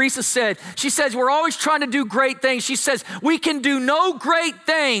Mother Teresa said. She says, we're always trying to do great things. She says, we can do no great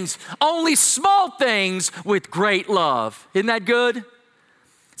things, only small things with great love. Isn't that good?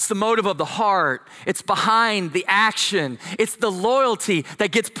 It's the motive of the heart. It's behind the action. It's the loyalty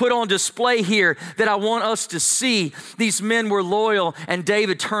that gets put on display here that I want us to see. These men were loyal, and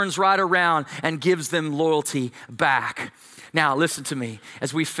David turns right around and gives them loyalty back. Now, listen to me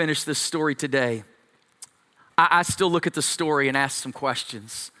as we finish this story today. I still look at the story and ask some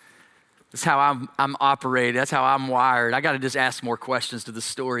questions. That's how I'm operated. That's how I'm wired. I got to just ask more questions to the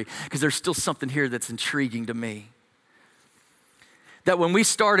story, because there's still something here that's intriguing to me. That when we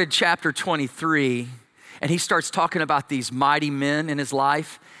started chapter 23, and he starts talking about these mighty men in his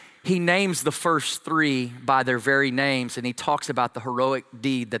life, he names the first three by their very names, and he talks about the heroic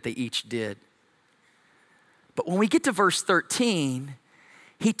deed that they each did. But when we get to verse 13,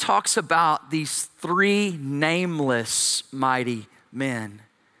 he talks about these three nameless mighty men.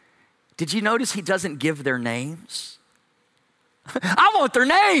 Did you notice he doesn't give their names? I want their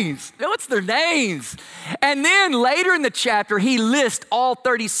names. What's their names? And then later in the chapter, he lists all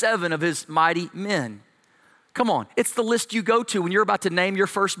 37 of his mighty men. Come on, it's the list you go to when you're about to name your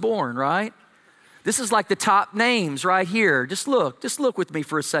firstborn, right? This is like the top names right here. Just look with me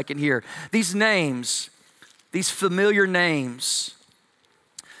for a second here. These names, these familiar names.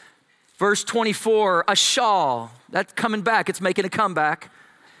 Verse 24, Ashal, that's coming back, it's making a comeback.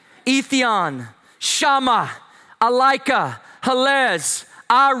 Ethion, Shammah, Alika, Helez,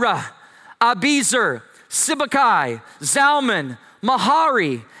 Ira, Abizer, Sibbecai, Zalman,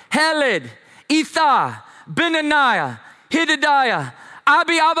 Mahari, Heled, Etha, Benaniah, Hidadiah,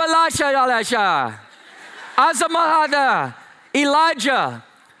 Abi Abalasha, Azamahada, Elijah,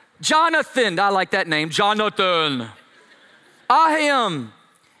 Jonathan, I like that name, Jonathan, Ahiam,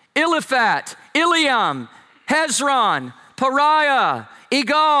 Eliphat, Eliam, Hezron, Pariah,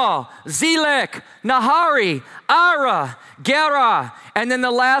 Igal, Zelek, Nahari, Ara, Gera. And then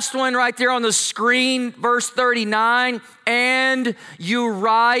the last one right there on the screen, verse 39, and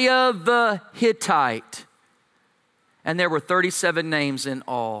Uriah the Hittite. And there were 37 names in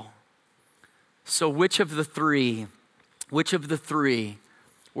all. So which of the three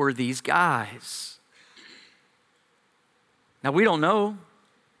were these guys? Now we don't know.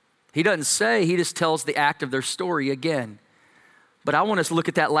 He doesn't say, he just tells the act of their story again. But I want us to look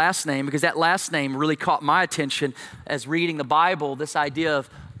at that last name because that last name really caught my attention as reading the Bible, this idea of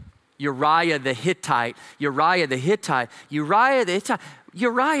Uriah the Hittite. Uriah the Hittite. Uriah the Hittite.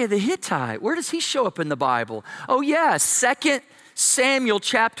 Uriah the Hittite. Where does he show up in the Bible? Oh yeah, 2 Samuel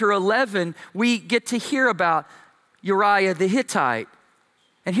chapter 11, we get to hear about Uriah the Hittite.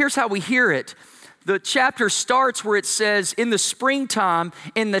 And here's how we hear it. The chapter starts where it says, in the springtime,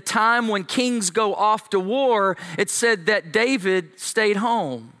 in the time when kings go off to war, it said that David stayed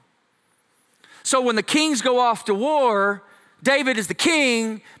home. So when the kings go off to war, David is the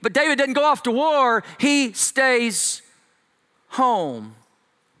king, but David doesn't go off to war, he stays home.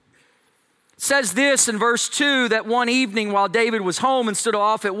 It says this in verse 2, that one evening while David was home instead of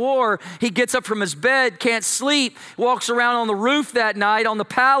off at war, he gets up from his bed, can't sleep, walks around on the roof that night on the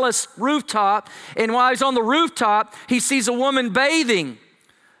palace rooftop, and while he's on the rooftop, he sees a woman bathing.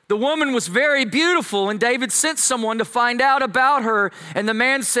 The woman was very beautiful, and David sent someone to find out about her, and the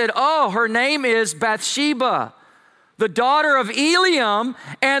man said, oh, her name is Bathsheba, the daughter of Eliam,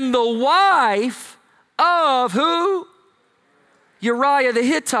 and the wife of who? Uriah the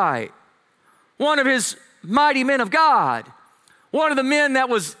Hittite. One of his mighty men of God. One of the men that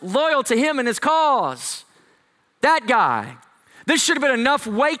was loyal to him and his cause. That guy. This should have been enough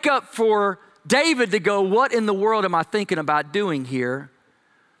wake up for David to go, what in the world am I thinking about doing here?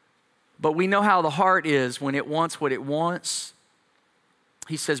 But we know how the heart is when it wants what it wants.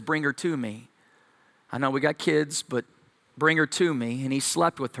 He says, bring her to me. I know we got kids, but bring her to me. And he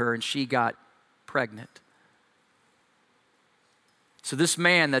slept with her and she got pregnant. So this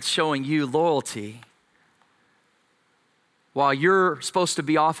man that's showing you loyalty, while you're supposed to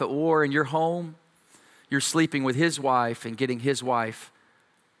be off at war in your home, you're sleeping with his wife and getting his wife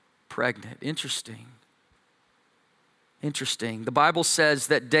pregnant. Interesting. The Bible says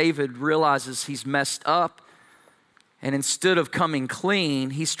that David realizes he's messed up, and instead of coming clean,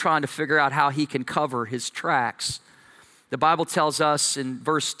 he's trying to figure out how he can cover his tracks. The Bible tells us in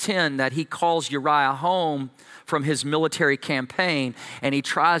verse 10 that he calls Uriah home from his military campaign, and he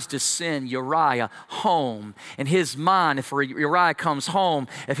tries to send Uriah home. In his mind, if Uriah comes home,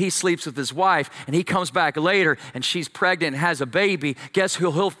 if he sleeps with his wife and he comes back later and she's pregnant and has a baby, guess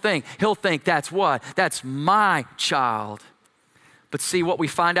who he'll think? He'll think that's what? That's my child. But see, what we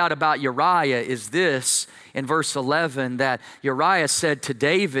find out about Uriah is this in verse 11, that Uriah said to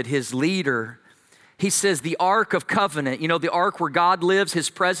David, his leader, he says the Ark of Covenant, you know, the Ark where God lives,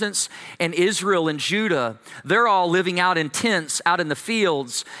 his presence, and Israel and Judah, they're all living out in tents out in the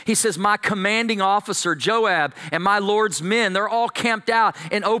fields. He says, my commanding officer, Joab, and my Lord's men, they're all camped out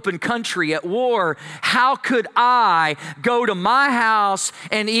in open country at war. How could I go to my house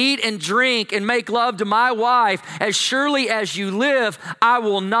and eat and drink and make love to my wife? As surely as you live, I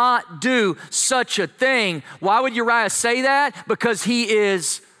will not do such a thing. Why would Uriah say that? Because he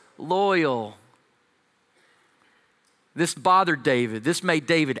is loyal. This bothered David. This made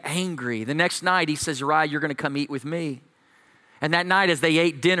David angry. The next night he says, Uriah, you're going to come eat with me. And that night as they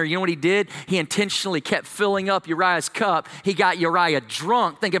ate dinner, you know what he did? He intentionally kept filling up Uriah's cup. He got Uriah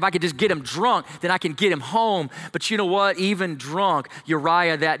drunk. Think if I could just get him drunk, then I can get him home. But you know what? Even drunk,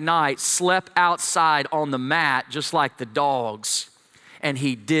 Uriah that night slept outside on the mat just like the dogs. And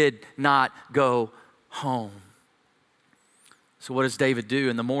he did not go home. So what does David do?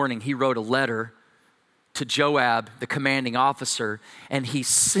 In the morning, he wrote a letter to Joab, the commanding officer, and he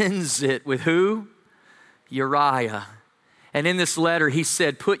sends it with who? Uriah. And in this letter, he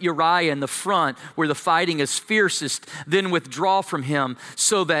said, put Uriah in the front where the fighting is fiercest, then withdraw from him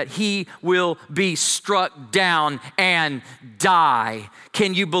so that he will be struck down and die.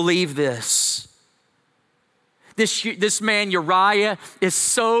 Can you believe this? This man Uriah is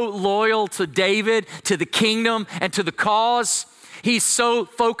so loyal to David, to the kingdom, and to the cause. He's so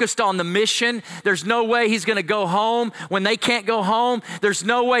focused on the mission. There's no way he's going to go home when they can't go home. There's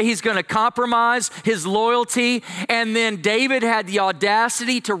no way he's going to compromise his loyalty. And then David had the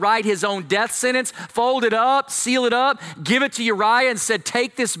audacity to write his own death sentence, fold it up, seal it up, give it to Uriah and said,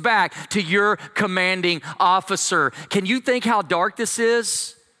 take this back to your commanding officer. Can you think how dark this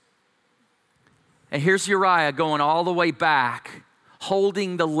is? And here's Uriah going all the way back,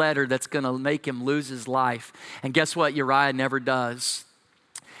 holding the letter that's going to make him lose his life. And guess what? Uriah never does.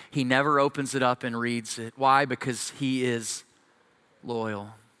 he never opens it up and reads it. Why? Because he is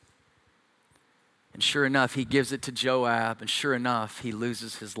loyal. And sure enough, he gives it to Joab, and sure enough, he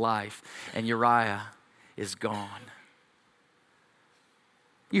loses his life, and Uriah is gone.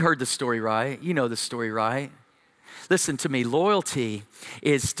 You heard the story, right? You know the story, right? Listen to me, loyalty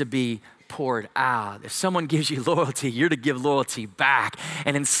is to be poured out. If someone gives you loyalty, you're to give loyalty back.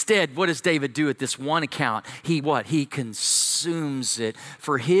 And instead, what does David do at this one account? He consumes it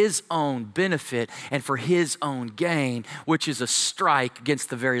for his own benefit and for his own gain, which is a strike against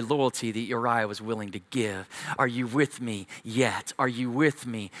the very loyalty that Uriah was willing to give. Are you with me yet? Are you with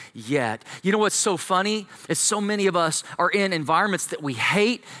me yet? You know what's so funny is so many of us are in environments that we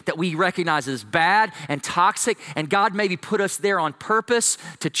hate, that we recognize as bad and toxic, and God maybe put us there on purpose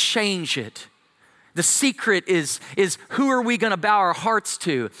to change it. The secret is who are we going to bow our hearts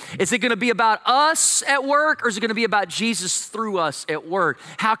to? Is it going to be about us at work, or is it going to be about Jesus through us at work?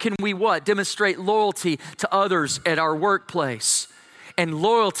 How can we demonstrate loyalty to others at our workplace? And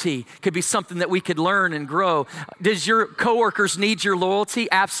loyalty could be something that we could learn and grow. Does your coworkers need your loyalty?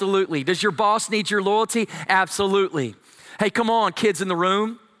 Absolutely. Does your boss need your loyalty? Absolutely. Hey, come on, kids in the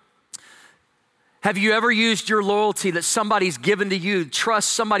room. Have you ever used your loyalty that somebody's given to you,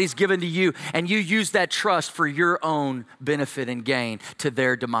 trust somebody's given to you, and you use that trust for your own benefit and gain to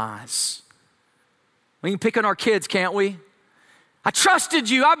their demise? We can pick on our kids, can't we? I trusted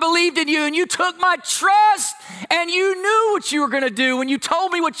you, I believed in you, and you took my trust, and you knew what you were gonna do, and you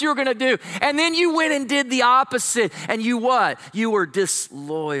told me what you were gonna do, and then you went and did the opposite, and you what? You were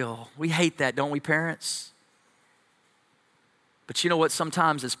disloyal. We hate that, don't we, parents? But you know what?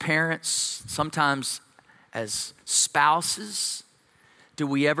 Sometimes as parents, sometimes as spouses, do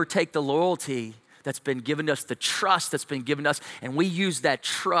we ever take the loyalty that's been given to us, the trust that's been given to us, and we use that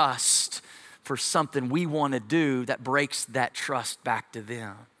trust for something we want to do that breaks that trust back to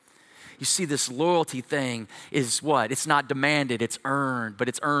them? You see, this loyalty thing is what? It's not demanded, it's earned, but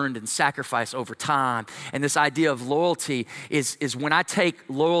it's earned and sacrificed over time. And this idea of loyalty is when I take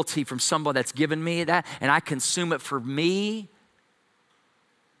loyalty from somebody that's given me that and I consume it for me,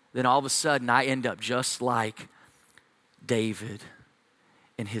 then all of a sudden I end up just like David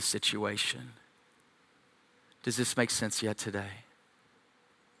in his situation. Does this make sense yet today?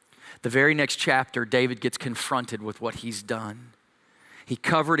 The very next chapter, David gets confronted with what he's done. He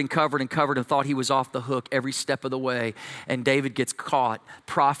covered and thought he was off the hook every step of the way. And David gets caught.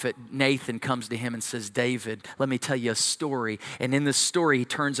 Prophet Nathan comes to him and says, David, let me tell you a story. And in this story, he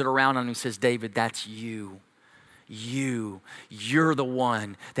turns it around on him and says, David, that's you. You're the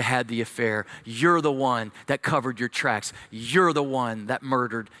one that had the affair. You're the one that covered your tracks. You're the one that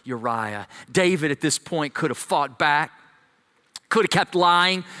murdered Uriah. David at this point could have fought back, could have kept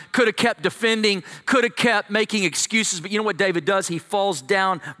lying, could have kept defending, could have kept making excuses. But you know what David does? He falls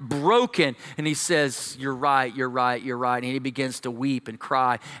down broken and he says, you're right. And he begins to weep and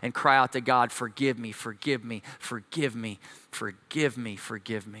cry out to God, forgive me.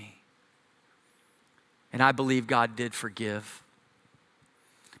 And I believe God did forgive.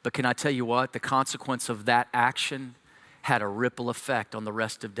 But can I tell you what? The consequence of that action had a ripple effect on the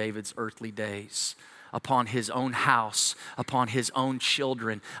rest of David's earthly days, upon his own house, upon his own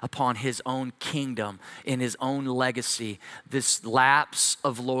children, upon his own kingdom, in his own legacy. This lapse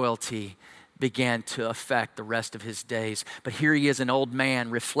of loyalty began to affect the rest of his days. But here he is, an old man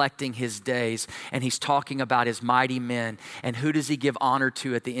reflecting his days, and he's talking about his mighty men. And who does he give honor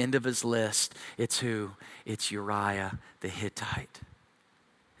to at the end of his list? It's who? It's Uriah the Hittite.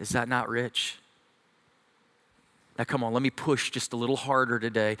 Is that not rich? Now come on, let me push just a little harder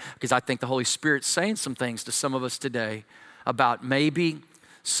today, because I think the Holy Spirit's saying some things to some of us today about maybe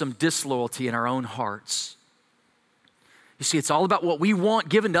some disloyalty in our own hearts. You see, it's all about what we want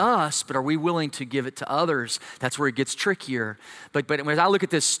given to us, but are we willing to give it to others? That's where it gets trickier. But when I look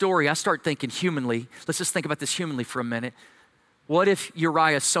at this story, I start thinking humanly. Let's just think about this humanly for a minute. What if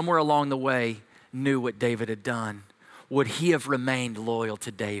Uriah somewhere along the way knew what David had done? Would he have remained loyal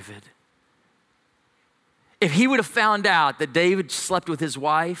to David? If he would have found out that David slept with his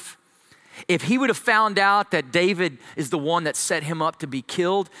wife, if he would have found out that David is the one that set him up to be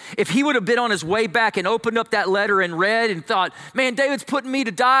killed, if he would have been on his way back and opened up that letter and read and thought, man, David's putting me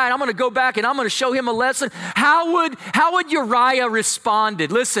to die and I'm gonna go back and I'm gonna show him a lesson, how would Uriah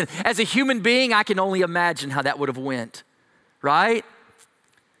responded? Listen, as a human being, I can only imagine how that would have went, right?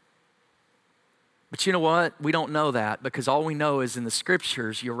 But you know what? We don't know that, because all we know is in the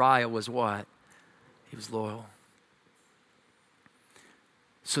scriptures, Uriah was what? He was loyal.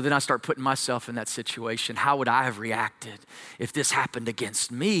 So then I start putting myself in that situation. How would I have reacted if this happened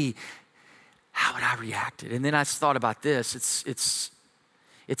against it's how would I reacted? And then I thought about this. It's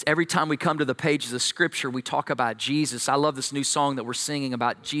It's every time we come to the pages of Scripture, we talk about Jesus. I love this new song that we're singing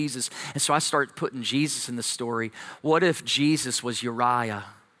about Jesus. And so I start putting Jesus in the story. What if Jesus was Uriah?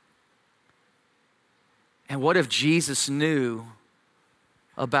 And what if Jesus knew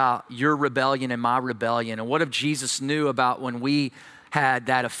about your rebellion and my rebellion? And what if Jesus knew about when we had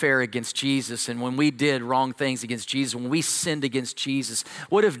that affair against Jesus and when we did wrong things against Jesus, when we sinned against Jesus?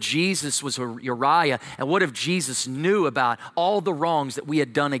 What if Jesus was Uriah, and what if Jesus knew about all the wrongs that we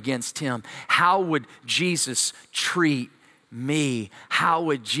had done against him? How would Jesus treat me? How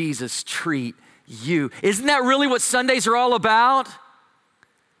would Jesus treat you? Isn't that really what Sundays are all about?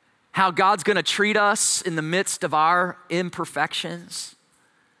 How God's gonna treat us in the midst of our imperfections.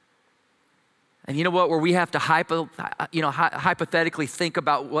 And you know what, where we have to hypothetically think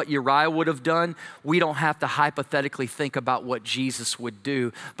about what Uriah would have done, we don't have to hypothetically think about what Jesus would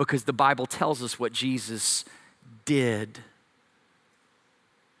do, because the Bible tells us what Jesus did.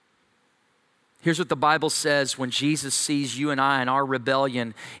 Here's what the Bible says when Jesus sees you and I in our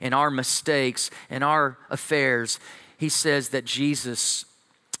rebellion, in our mistakes, in our affairs. He says that Jesus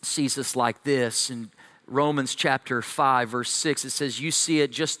sees us like this. And Romans chapter 5, verse 6, it says, you see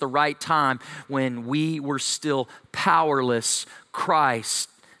at just the right time when we were still powerless, Christ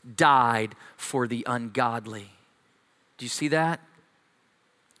died for the ungodly. Do you see that?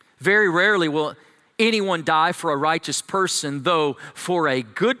 Very rarely will anyone die for a righteous person, though for a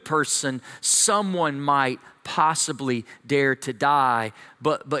good person, someone might possibly dare to die.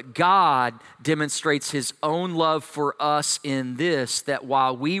 But God demonstrates his own love for us in this, that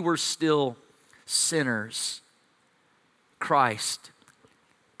while we were still sinners, Christ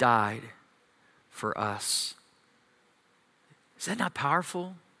died for us. Is that not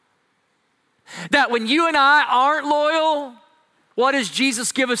powerful? That when you and I aren't loyal, what does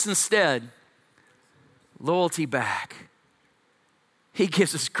Jesus give us instead? Loyalty back. He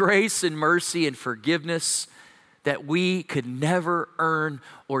gives us grace and mercy and forgiveness that we could never earn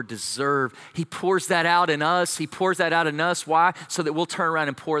or deserve. He pours that out in us. He pours that out in us. Why? So that we'll turn around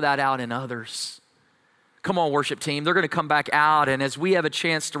and pour that out in others. Come on, worship team. They're going to come back out. And as we have a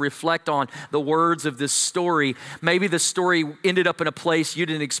chance to reflect on the words of this story, maybe the story ended up in a place you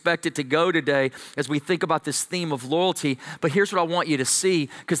didn't expect it to go today as we think about this theme of loyalty. But here's what I want you to see,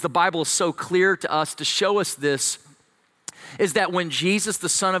 because the Bible is so clear to us to show us this, is that when Jesus, the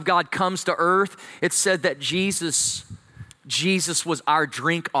Son of God, comes to earth, it said that Jesus was our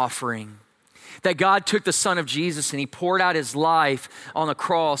drink offering. That God took the Son of Jesus and he poured out his life on the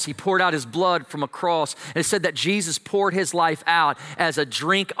cross. He poured out his blood from a cross. And it said that Jesus poured his life out as a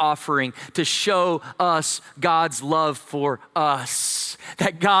drink offering to show us God's love for us.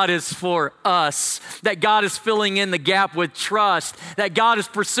 That God is for us. That God is filling in the gap with trust. That God is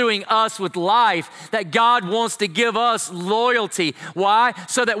pursuing us with life. That God wants to give us loyalty. Why?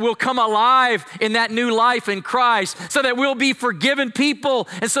 So that we'll come alive in that new life in Christ. So that we'll be forgiven people.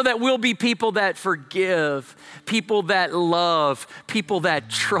 And so that we'll be people that forgive, people that love, people that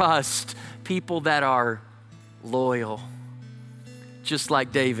trust, people that are loyal, just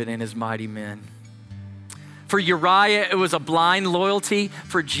like David and his mighty men. For Uriah, it was a blind loyalty.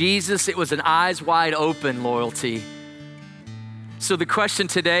 For Jesus, it was an eyes wide open loyalty. So the question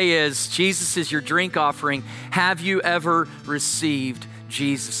today is, Jesus is your drink offering. Have you ever received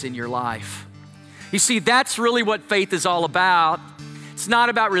Jesus in your life? You see, that's really what faith is all about. It's not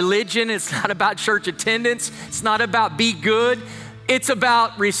about religion. It's not about church attendance. It's not about be good. It's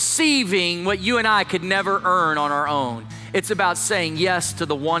about receiving what you and I could never earn on our own. It's about saying yes to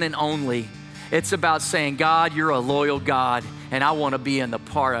the one and only. It's about saying, God, you're a loyal God, and I want to be in the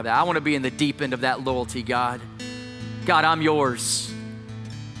part of that. I want to be in the deep end of that loyalty, God. God, I'm yours.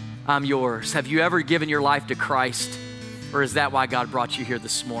 I'm yours. Have you ever given your life to Christ? Or is that why God brought you here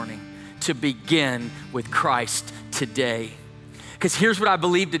this morning? To begin with Christ today. Because here's what I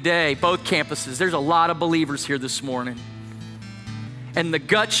believe today, both campuses, there's a lot of believers here this morning. And the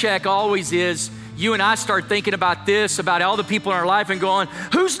gut check always is, you and I start thinking about this, about all the people in our life and going,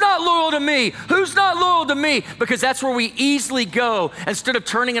 who's not loyal to me? Who's not loyal to me? Because that's where we easily go instead of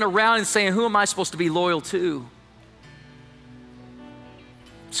turning it around and saying, who am I supposed to be loyal to?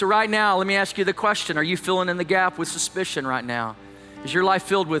 So right now, let me ask you the question, are you filling in the gap with suspicion right now? Is your life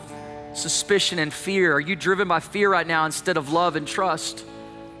filled with suspicion and fear? Are you driven by fear right now instead of love and trust?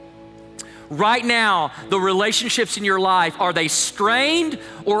 Right now, the relationships in your life, are they strained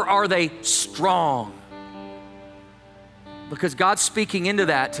or are they strong? Because God's speaking into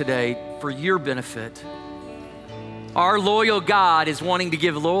that today for your benefit. Our loyal God is wanting to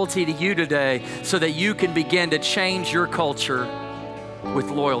give loyalty to you today so that you can begin to change your culture with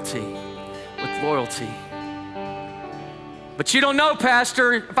loyalty. With loyalty. But you don't know,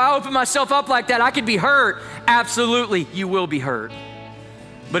 Pastor, if I open myself up like that, I could be hurt. Absolutely, you will be hurt.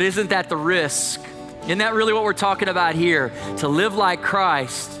 But isn't that the risk? Isn't that really what we're talking about here? To live like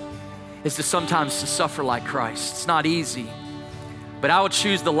Christ is to sometimes to suffer like Christ. It's not easy. But I would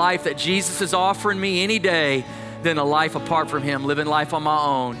choose the life that Jesus is offering me any day than a life apart from him, living life on my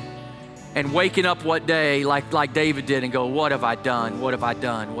own and waking up one day like David did and go, what have I done? What have I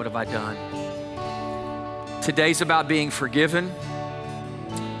done? What have I done? Today's about being forgiven.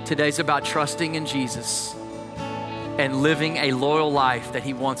 Today's about trusting in Jesus and living a loyal life that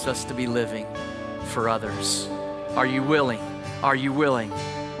he wants us to be living for others. Are you willing? Are you willing?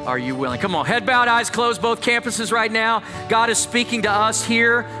 Are you willing? Come on, head bowed, eyes closed, both campuses right now. God is speaking to us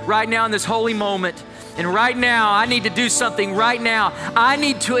here right now in this holy moment. And right now, I need to do something right now. I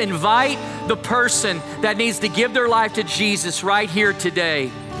need to invite the person that needs to give their life to Jesus right here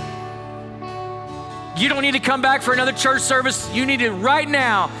today. You don't need to come back for another church service. You need to right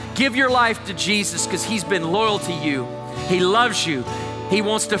now give your life to Jesus because he's been loyal to you. He loves you. He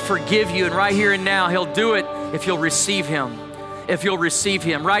wants to forgive you. And right here and now, he'll do it if you'll receive him. If you'll receive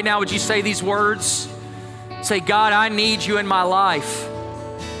him. Right now, would you say these words? Say, God, I need you in my life.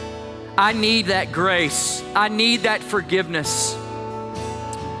 I need that grace. I need that forgiveness.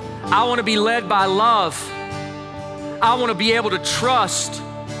 I want to be led by love. I want to be able to trust.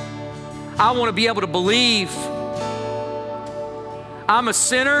 I want to be able to believe. I'm a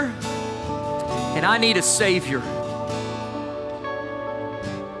sinner and I need a Savior.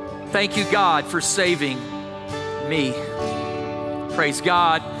 Thank you, God, for saving me. Praise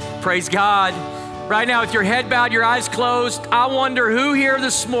God. Praise God. Right now, with your head bowed, your eyes closed, I wonder who here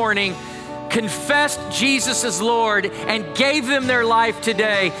this morning confessed Jesus as Lord and gave them their life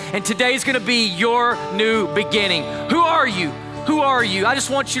today. And today's going to be your new beginning. Who are you? Who are you? I just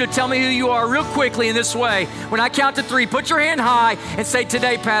want you to tell me who you are real quickly in this way. When I count to 3, put your hand high and say,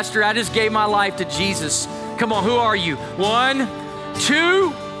 today, Pastor, I just gave my life to Jesus. Come on, who are you? 1,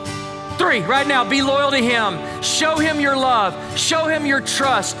 2, 3. Right now, be loyal to him. Show him your love. Show him your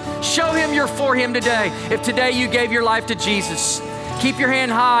trust. Show him you're for him today. If today you gave your life to Jesus, keep your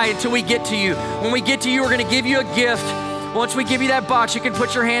hand high until we get to you. When we get to you, we're going to give you a gift. Once we give you that box, you can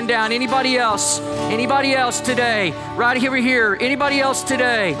put your hand down. Anybody else? Anybody else today? Right over here. Anybody else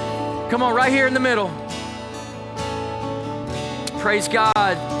today? Come on, right here in the middle. Praise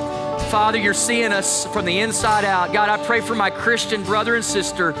God. Father, you're seeing us from the inside out. God, I pray for my Christian brother and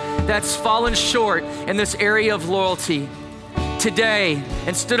sister that's fallen short in this area of loyalty. Today,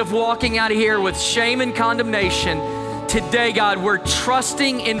 instead of walking out of here with shame and condemnation, today, God, we're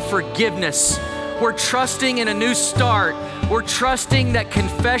trusting in forgiveness. We're trusting in a new start. We're trusting that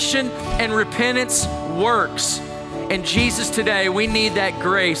confession and repentance works. And Jesus, today, we need that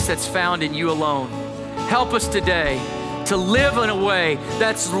grace that's found in you alone. Help us today to live in a way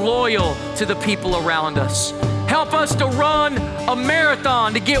that's loyal to the people around us. Help us to run a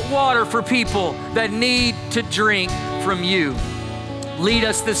marathon to get water for people that need to drink from you. Lead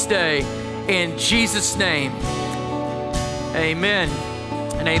us this day in Jesus' name. Amen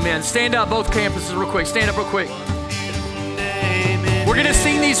and amen. Stand up, both campuses, real quick. Stand up real quick. We're going to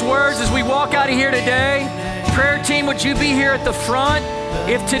sing these words as we walk out of here today. Prayer team, would you be here at the front?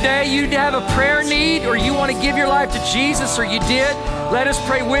 If today you have a prayer need or you want to give your life to Jesus or you did, let us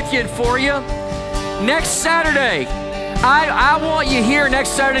pray with you and for you. Next Saturday, I want you here next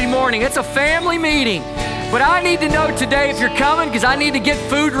Saturday morning. It's a family meeting. But I need to know today if you're coming because I need to get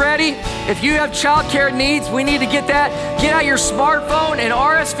food ready. If you have childcare needs, we need to get that. Get out your smartphone and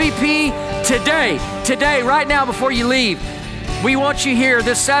RSVP today, right now before you leave. We want you here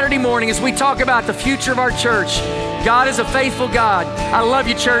this Saturday morning as we talk about the future of our church. God is a faithful God. I love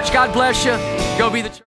you, church. God bless you. Go be the church.